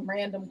just a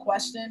random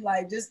question.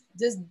 Like just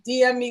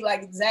DM me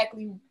like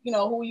exactly,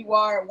 who you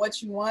are,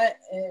 what you want,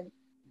 and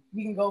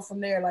we can go from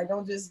there. Like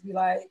don't just be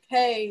like,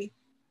 hey,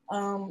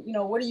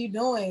 what are you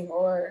doing?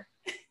 Or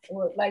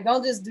like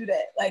don't just do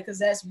that. Like, cause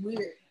that's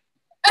weird.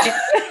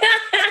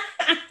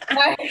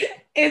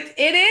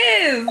 It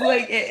is.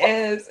 Like it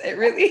is. It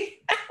really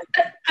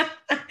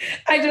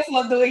I just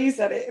love the way you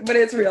said it, but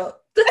it's real.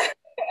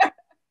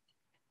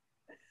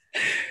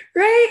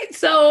 Right.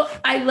 So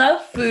I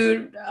love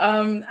food.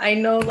 I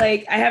know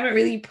like I haven't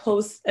really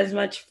posted as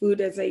much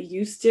food as I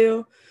used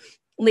to.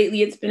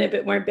 Lately it's been a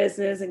bit more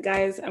business, and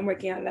guys, I'm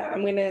working on that.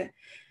 I'm gonna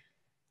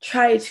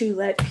try to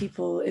let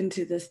people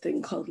into this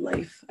thing called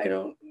life. I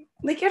don't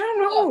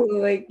know.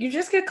 Like you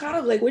just get caught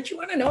up like what you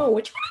want to know,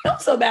 what you want to know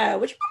so bad,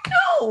 what you want to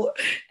know.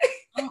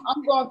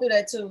 I'm going through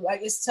that too.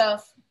 Like it's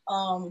tough.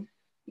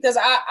 Because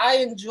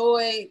I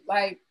enjoy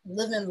like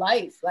living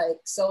life. Like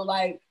so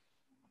like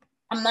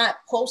I'm not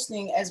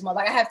posting as much.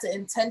 Like I have to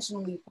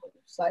intentionally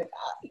post. Like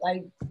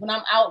when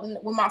I'm out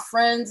with my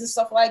friends and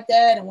stuff like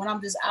that, and when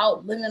I'm just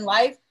out living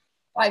life,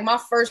 like my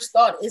first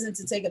thought isn't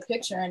to take a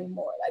picture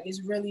anymore. Like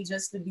it's really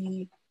just to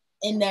be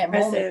in that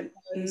moment.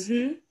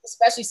 Mm-hmm.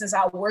 Especially since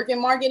I work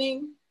in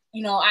marketing,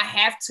 I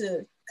have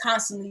to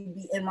constantly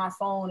be in my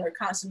phone or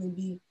constantly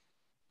be,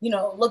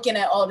 looking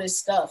at all this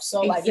stuff. So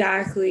like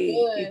exactly,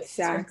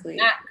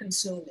 not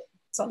consume it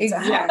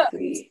sometimes.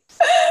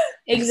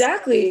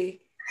 Exactly.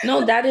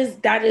 No, that is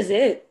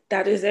it.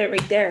 That is it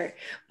right there.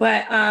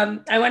 But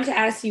I wanted to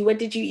ask you, what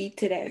did you eat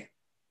today?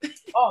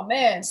 Oh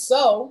man,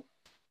 so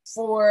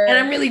and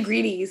I'm really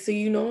greedy,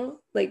 so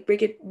like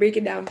break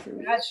it down for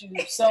me. Got you.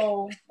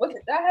 So what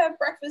did I have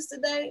breakfast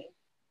today?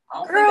 I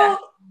don't think I had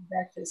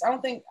breakfast. I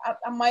don't think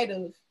I might have.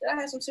 Did I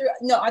have some cereal?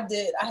 No, I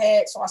did.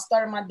 I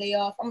started my day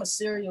off. I'm a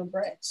cereal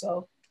brat,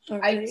 so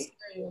I eat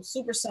cereal.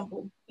 Super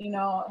simple.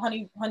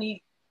 Honey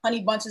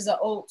bunches of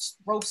oats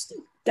roasted.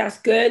 That's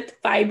good.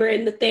 Fiber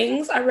in the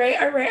things. All right.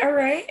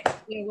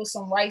 Yeah, with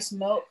some rice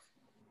milk.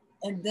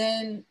 And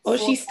then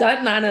she's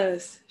stunting on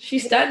us.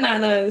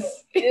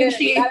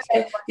 Yeah,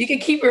 you can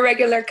keep a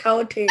regular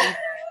counting.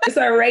 It's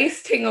a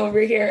rice thing over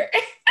here.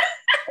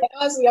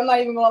 Honestly, I'm not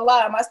even gonna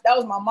lie. That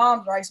was my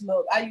mom's rice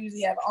milk. I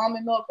usually have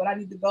almond milk, but I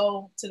need to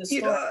go to the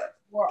store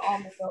for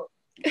almond milk.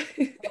 But,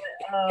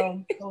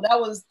 so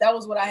that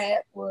was what I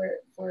had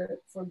for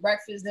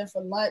breakfast. Then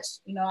for lunch,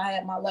 I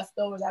had my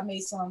leftovers. I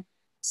made some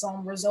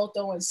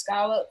risotto and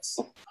scallops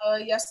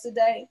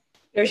yesterday.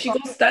 There she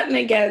goes stunting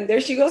again. They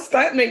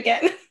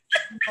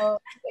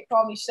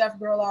call me Chef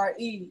Girl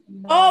RE.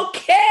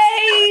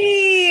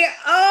 Okay.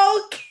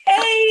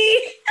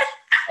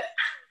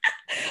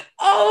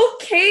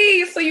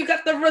 Okay. So you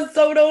got the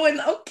risotto and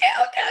okay.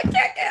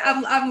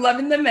 I'm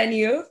loving the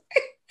menu.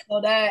 So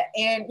that,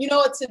 and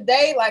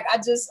today, like I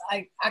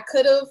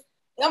could have.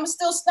 I'm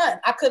still stunned.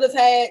 I could have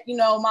had,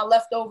 my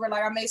leftover.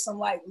 Like I made some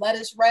like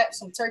lettuce wraps,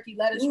 some turkey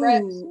lettuce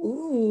wraps.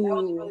 Ooh. That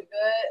was really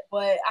good.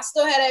 But I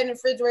still had that in the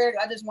refrigerator.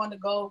 I just wanted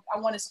to go. I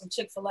wanted some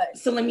Chick-fil-A.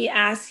 So let me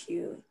ask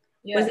you.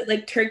 Yeah. Was it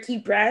like turkey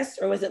breast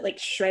or was it like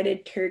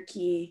shredded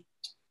turkey?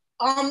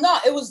 No,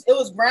 it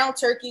was ground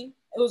turkey.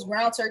 It was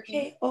ground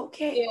turkey.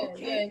 Okay.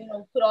 Yeah.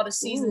 Put all the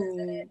seasonings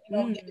in it.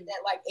 Give it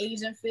that like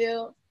Asian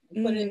feel.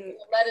 Put it in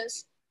the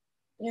lettuce.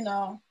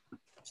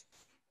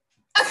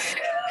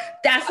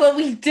 That's what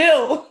we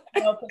do.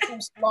 Put some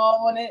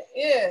slaw on it.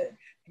 Yeah.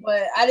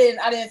 But I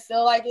didn't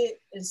feel like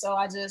it. And so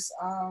I just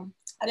I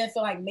didn't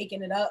feel like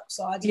making it up.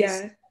 So I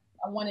just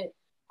I wanted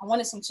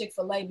some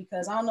Chick-fil-A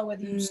because I don't know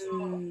whether you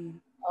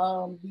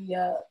saw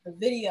the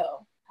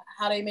video,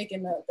 how they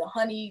making the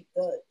honey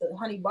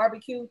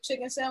barbecue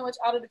chicken sandwich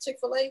out of the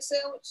Chick-fil-A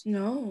sandwich.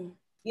 No.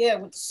 Yeah,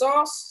 with the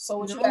sauce. So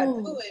what you gotta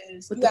do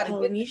is with the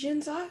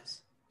Polynesian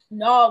sauce?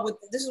 No,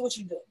 this is what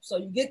you do. So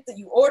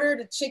you order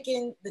the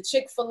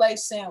Chick-fil-A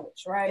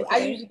sandwich, right? Okay. I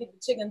usually get the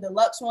chicken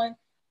deluxe one.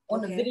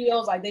 On the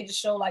videos, like they just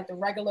show like the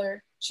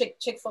regular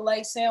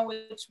Chick-fil-A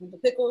sandwich with the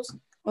pickles.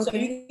 Okay. So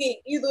you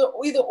get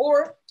either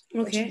or.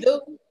 What you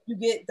do, you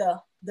get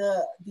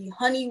the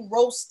honey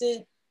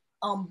roasted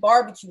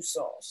barbecue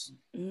sauce.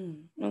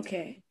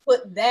 Okay.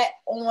 Put that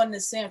on the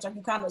sandwich, like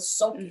you kind of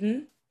soak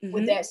it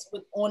with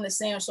on the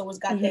sandwich, so it's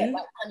got that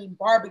like honey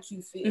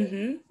barbecue feel.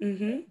 And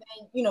then,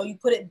 you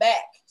put it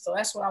back. So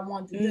that's what I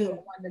wanted to do. I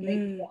wanted to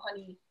make a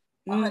honey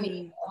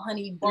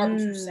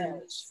barbecue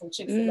sandwich from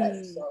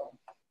Chick-fil-A. So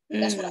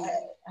that's what I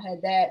had. I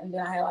had that, and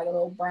then I had like a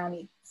little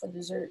brownie for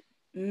dessert.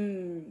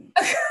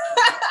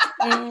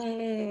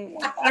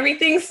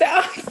 Everything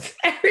sounds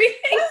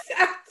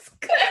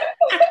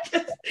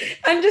good.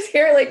 I'm just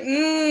here like,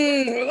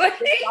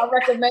 I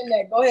recommend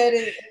that. Go ahead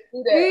and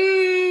do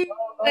that.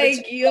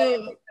 like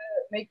you.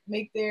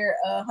 Make their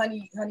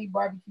honey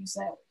barbecue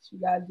sandwich. You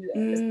gotta do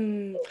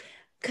that.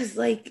 Cause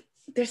like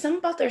there's something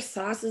about their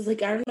sauces.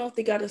 Like I don't know if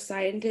they got a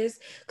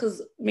scientist,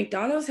 because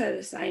McDonald's had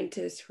a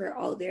scientist for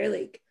all their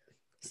like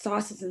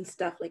sauces and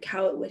stuff, like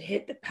how it would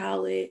hit the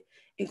palate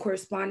and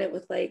correspond it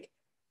with like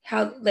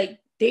how like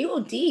they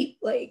go deep.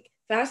 Like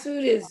fast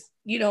food is,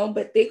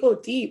 but they go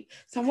deep.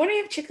 So I'm wondering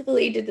if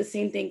Chick-fil-A did the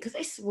same thing, because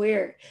I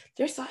swear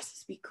their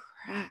sauces be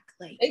crack.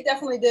 Like they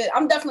definitely did.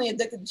 I'm definitely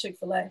addicted to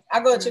Chick-fil-A. I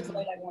go to Chick-fil-A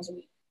like once a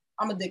week.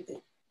 I'm addicted.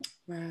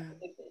 Wow.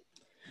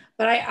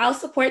 But I'll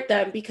support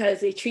them because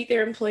they treat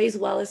their employees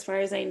well, as far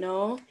as I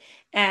know.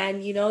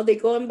 And, they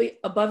go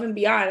above and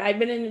beyond. I've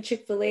been in a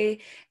Chick-fil-A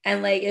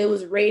and like it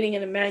was raining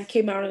and a man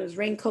came out in his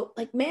raincoat.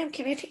 Like, ma'am,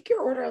 can I take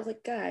your order? I was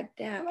like, God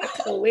damn, I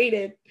could have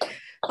waited.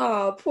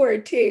 Oh, poor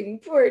ting.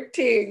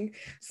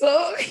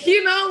 So,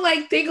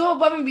 like they go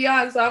above and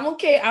beyond. So I'm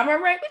okay. I'm all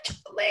right with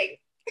Chick-fil-A.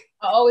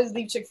 I always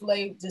leave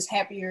Chick-fil-A just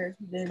happier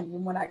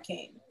than when I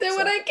came.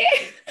 When I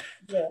came.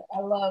 Yeah, I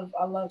love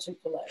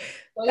Chick-fil-A.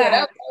 So yeah,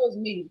 that was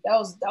me. That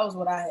was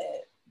what I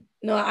had.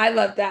 No, I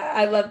love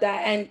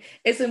that. And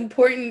it's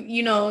important,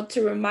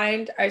 to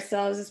remind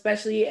ourselves,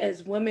 especially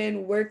as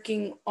women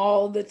working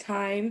all the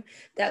time,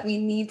 that we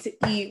need to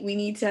eat. We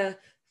need to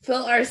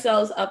fill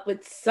ourselves up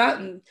with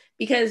something,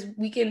 because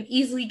we can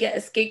easily get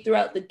escaped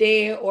throughout the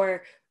day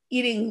or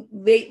eating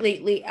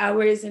late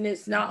hours, and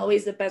it's not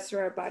always the best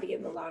for our body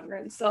in the long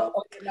run. So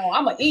no,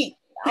 I'm gonna eat.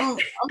 I'm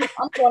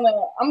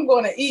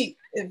gonna eat.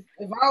 If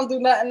I don't do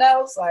nothing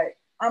else, like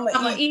I'm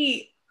gonna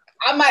eat.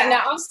 I might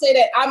not. I'll say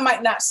that I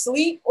might not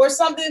sleep or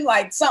something.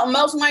 Like something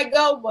else might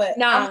go,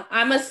 but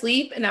I'm gonna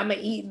sleep and I'm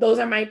gonna eat. Those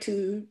are my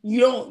two.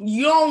 You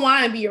don't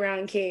want to be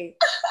around Kay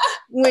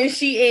when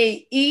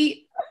she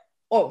eat.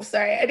 Oh,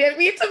 sorry, I didn't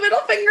mean to middle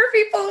finger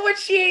people when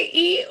she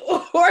eat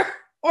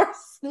or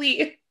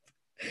sleep.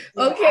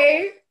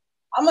 Okay.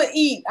 I'm gonna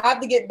eat. I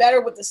have to get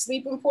better with the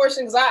sleeping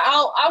portion, because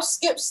I'll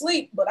skip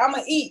sleep, but I'm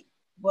gonna eat.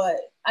 But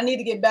I need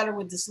to get better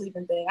with the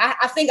sleeping thing.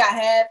 I think I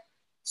have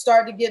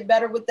started to get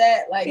better with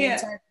that. Like in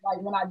terms of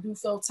like when I do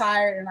feel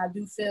tired and I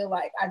do feel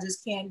like I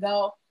just can't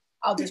go,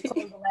 I'll just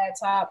close the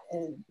laptop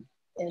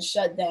and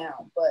shut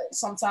down. But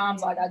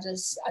sometimes like I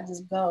just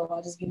go.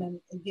 I just get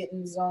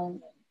in the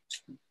zone.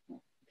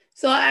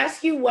 So I'll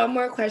ask you one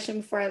more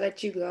question before I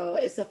let you go.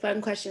 It's a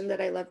fun question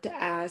that I love to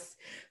ask,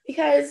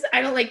 because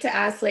I don't like to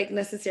ask like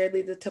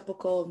necessarily the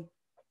typical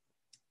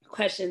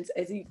questions,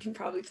 as you can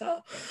probably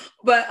tell.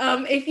 But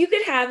if you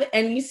could have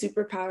any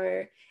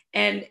superpower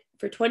and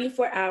for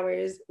 24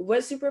 hours, what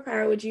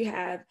superpower would you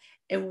have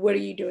and what are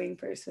you doing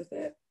first with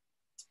it?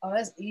 Oh,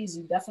 that's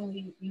easy.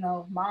 Definitely,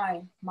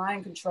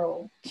 mind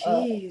control.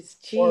 Jeez.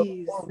 Or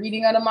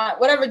reading under mind,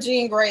 whatever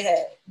Jean Grey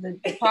had.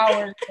 The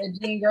power that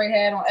Jean Grey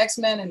had on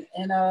X-Men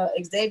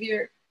and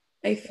Xavier.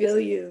 I feel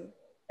you.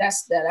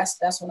 That's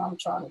what I'm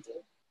trying to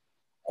do.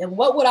 And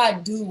what would I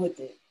do with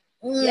it?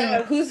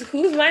 Yeah, whose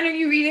mind are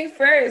you reading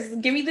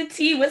first? Give me the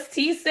tea. What's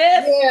tea, sis?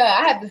 Yeah,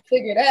 I have to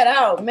figure that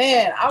out,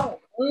 man. I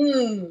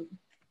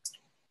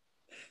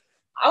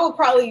would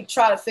probably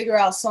try to figure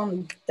out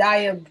some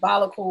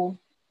diabolical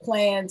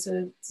plan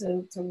to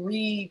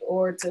read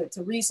or to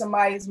read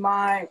somebody's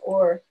mind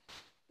or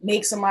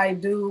make somebody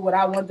do what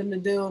I want them to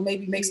do.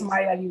 Maybe make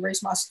somebody like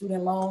erase my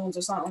student loans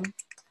or something.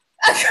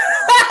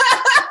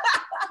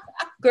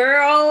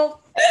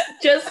 Girl,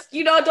 just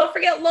don't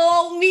forget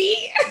little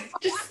me.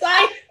 just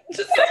sign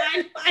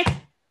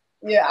mine.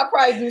 Yeah, I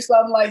probably do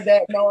something like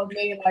that, knowing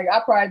me. Like I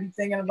probably be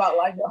thinking about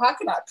like, how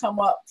can I come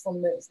up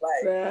from this?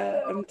 Like,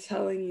 bruh, I'm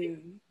telling you.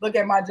 Look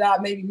at my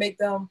job, maybe make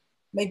them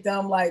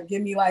like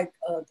give me like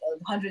a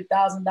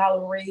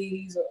 $100,000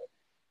 raise or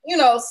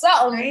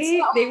something. Right?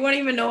 Something. They won't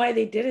even know why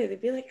they did it.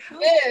 They'd be like, how?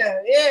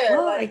 Yeah.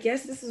 Oh, I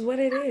guess this is what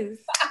it is.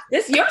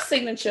 This is your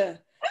signature.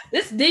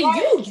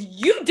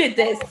 You did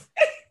this.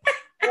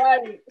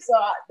 Right. So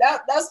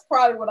that's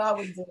probably what I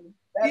would do.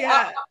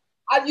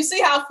 You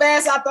see how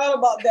fast I thought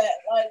about that.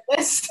 Like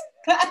that's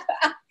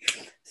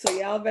So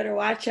y'all better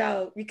watch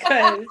out,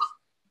 because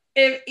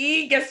if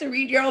E gets to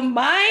read your own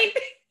mind,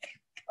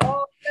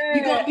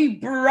 you're gonna be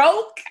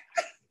broke.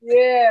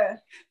 Yeah.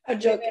 I'm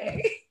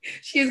joking.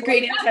 She has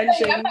great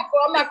intention. I'm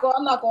not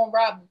gonna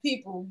rob the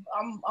people.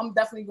 I'm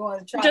definitely going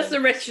to try. Just the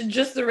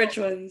rich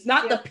ones,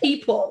 not the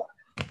people.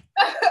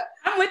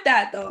 I'm with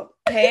that though.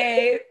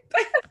 Hey.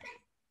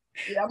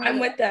 Yeah, I'm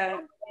with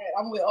that.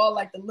 I'm with all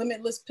like the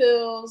Limitless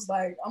pills.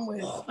 Like I'm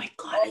with. Oh my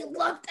god, I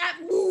love that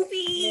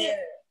movie. Yeah.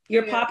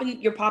 You're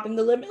popping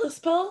the Limitless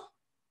pill?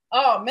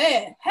 Oh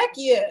man, heck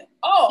yeah.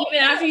 Oh,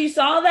 even after you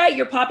saw that,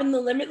 you're popping the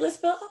Limitless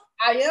pill?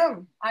 I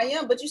am.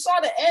 But you saw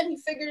the end. He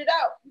figured it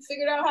out. He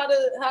figured out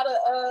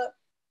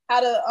how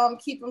to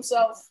keep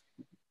himself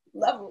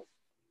level.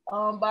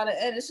 By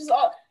the end, it's just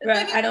all.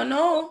 Right, I don't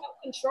know.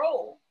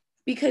 Control.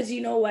 Because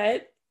you know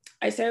what?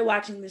 I started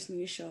watching this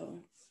new show.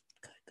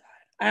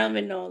 I don't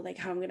even know like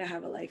how I'm gonna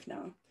have a life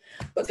now.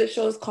 But the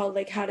show is called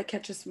like How to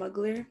Catch a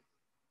Smuggler.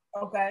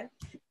 Okay.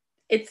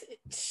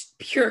 it's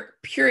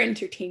pure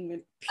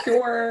entertainment,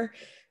 pure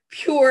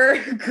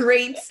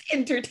great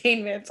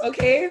entertainment,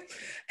 okay?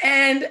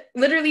 And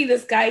literally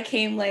this guy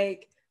came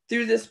like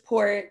through this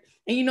port,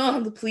 and you know how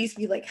the police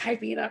be like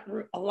hyping it up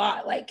a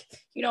lot, like,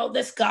 you know,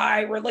 this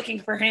guy, we're looking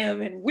for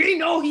him and we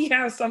know he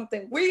has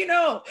something, we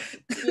know.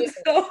 Yeah.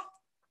 So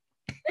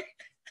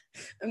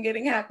I'm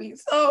getting happy.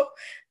 So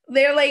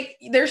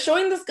they're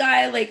showing this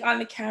guy like on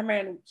the camera,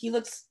 and he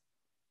looks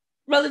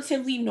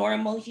relatively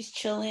normal. He's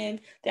chilling.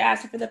 They're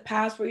asking for the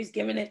passport. He's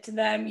giving it to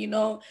them. You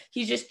know,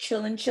 he's just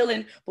chilling.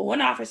 But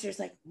one officer's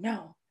like,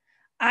 no,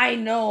 I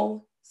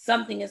know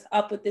something is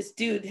up with this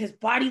dude. His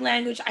body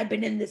language, I've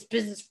been in this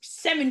business for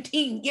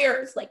 17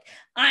 years. Like,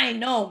 I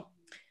know.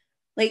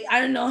 Like, I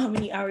don't know how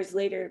many hours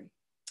later,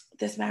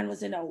 this man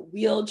was in a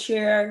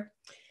wheelchair.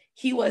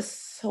 He was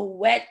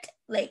sweating.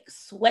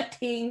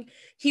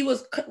 He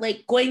was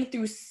like going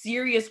through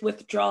serious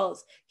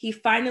withdrawals. He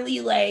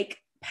finally like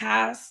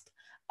passed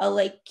a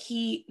like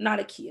key, not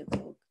a key,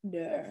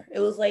 no,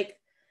 it was like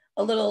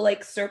a little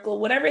like circle,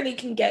 whatever they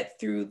can get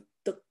through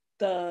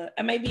the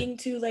am I being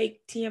too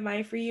like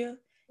TMI for you?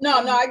 No,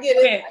 I get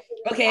it.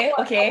 Okay.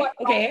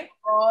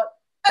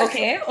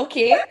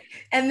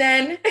 And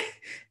then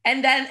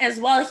as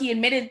well, he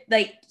admitted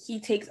like he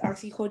takes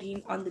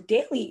oxycodone on the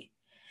daily.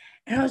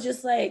 And I was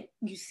just like,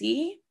 you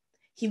see,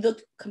 he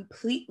looked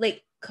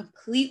completely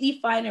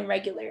fine and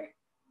regular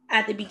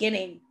at the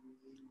beginning.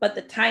 But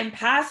the time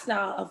passed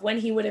now of when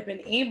he would have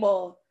been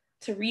able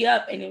to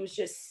re-up, and it was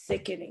just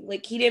sickening.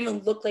 Like, he didn't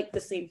even look like the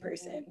same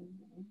person.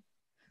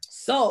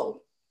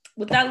 So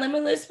with that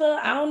limitless pill,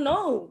 I don't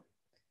know.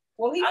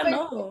 Well,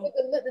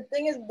 the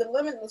thing is, the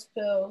limitless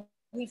pill,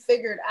 he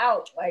figured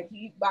out, like,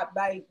 he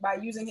by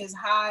using his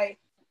high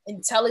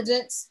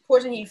intelligence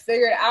portion, he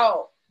figured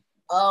out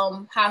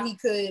how he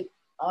could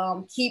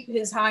keep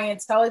his high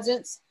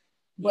intelligence,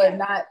 but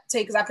not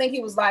take, because I think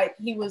he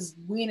was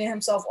weaning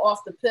himself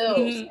off the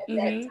pills at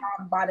that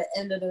time by the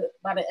end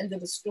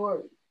of the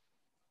story.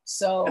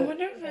 So I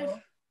wonder if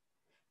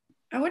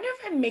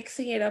I'm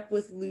mixing it up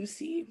with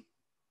Lucy.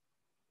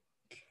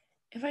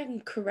 If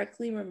I'm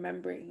correctly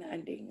remembering the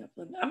ending of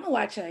Limitless. I'm gonna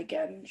watch it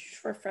again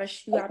for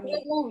fresh. You got me.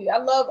 Good movie. I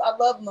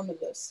love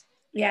Limitless.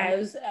 Yeah, it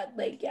was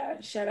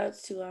shout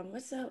outs to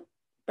what's up,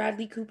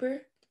 Bradley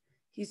Cooper.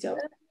 He's dope.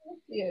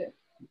 Yeah.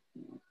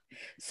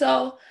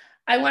 So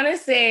I want to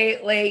say,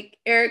 like,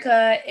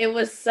 Erica, it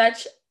was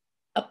such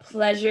a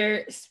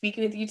pleasure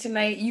speaking with you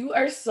tonight. You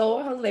are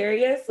so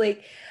hilarious.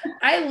 Like,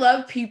 I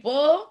love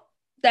people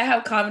that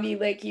have comedy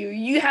like you.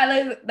 You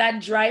had like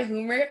that dry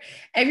humor,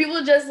 and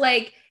people just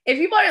like, if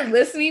people are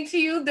listening to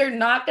you, they're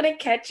not gonna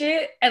catch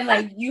it. And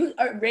like, you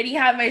already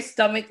have my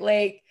stomach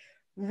like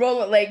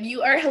roll. Like,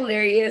 you are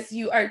hilarious.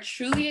 You are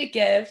truly a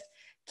gift.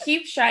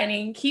 Keep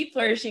shining, keep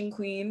flourishing,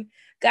 queen.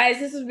 Guys,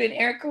 this has been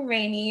Erica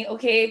Rainey,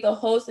 okay, the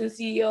host and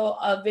CEO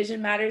of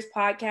Vision Matters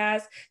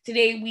podcast.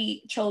 Today,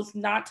 we chose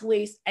not to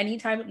waste any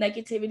time with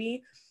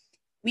negativity.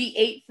 We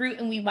ate fruit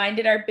and we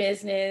minded our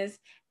business.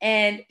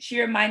 And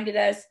she reminded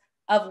us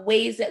of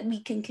ways that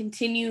we can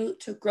continue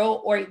to grow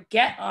or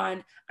get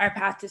on our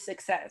path to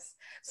success.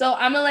 So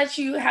I'm going to let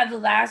you have the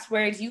last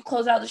words. You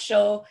close out the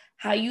show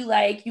how you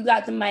like. You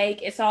got the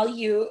mic. It's all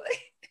you.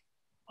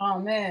 Oh,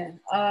 man.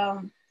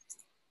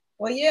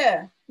 Well,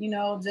 yeah, you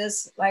know,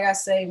 just like I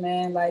say,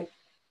 man, like,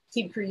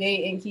 keep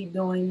creating, keep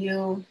doing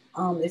you.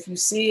 If you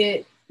see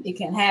it, it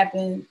can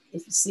happen.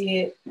 If you see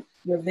it,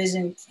 your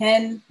vision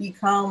can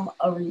become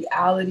a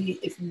reality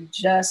if you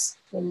just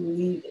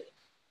believe it.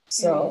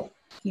 So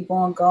keep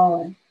on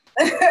going.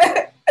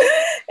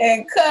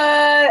 And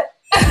cut.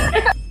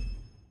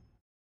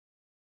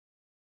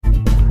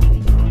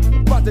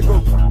 About to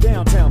go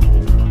downtown.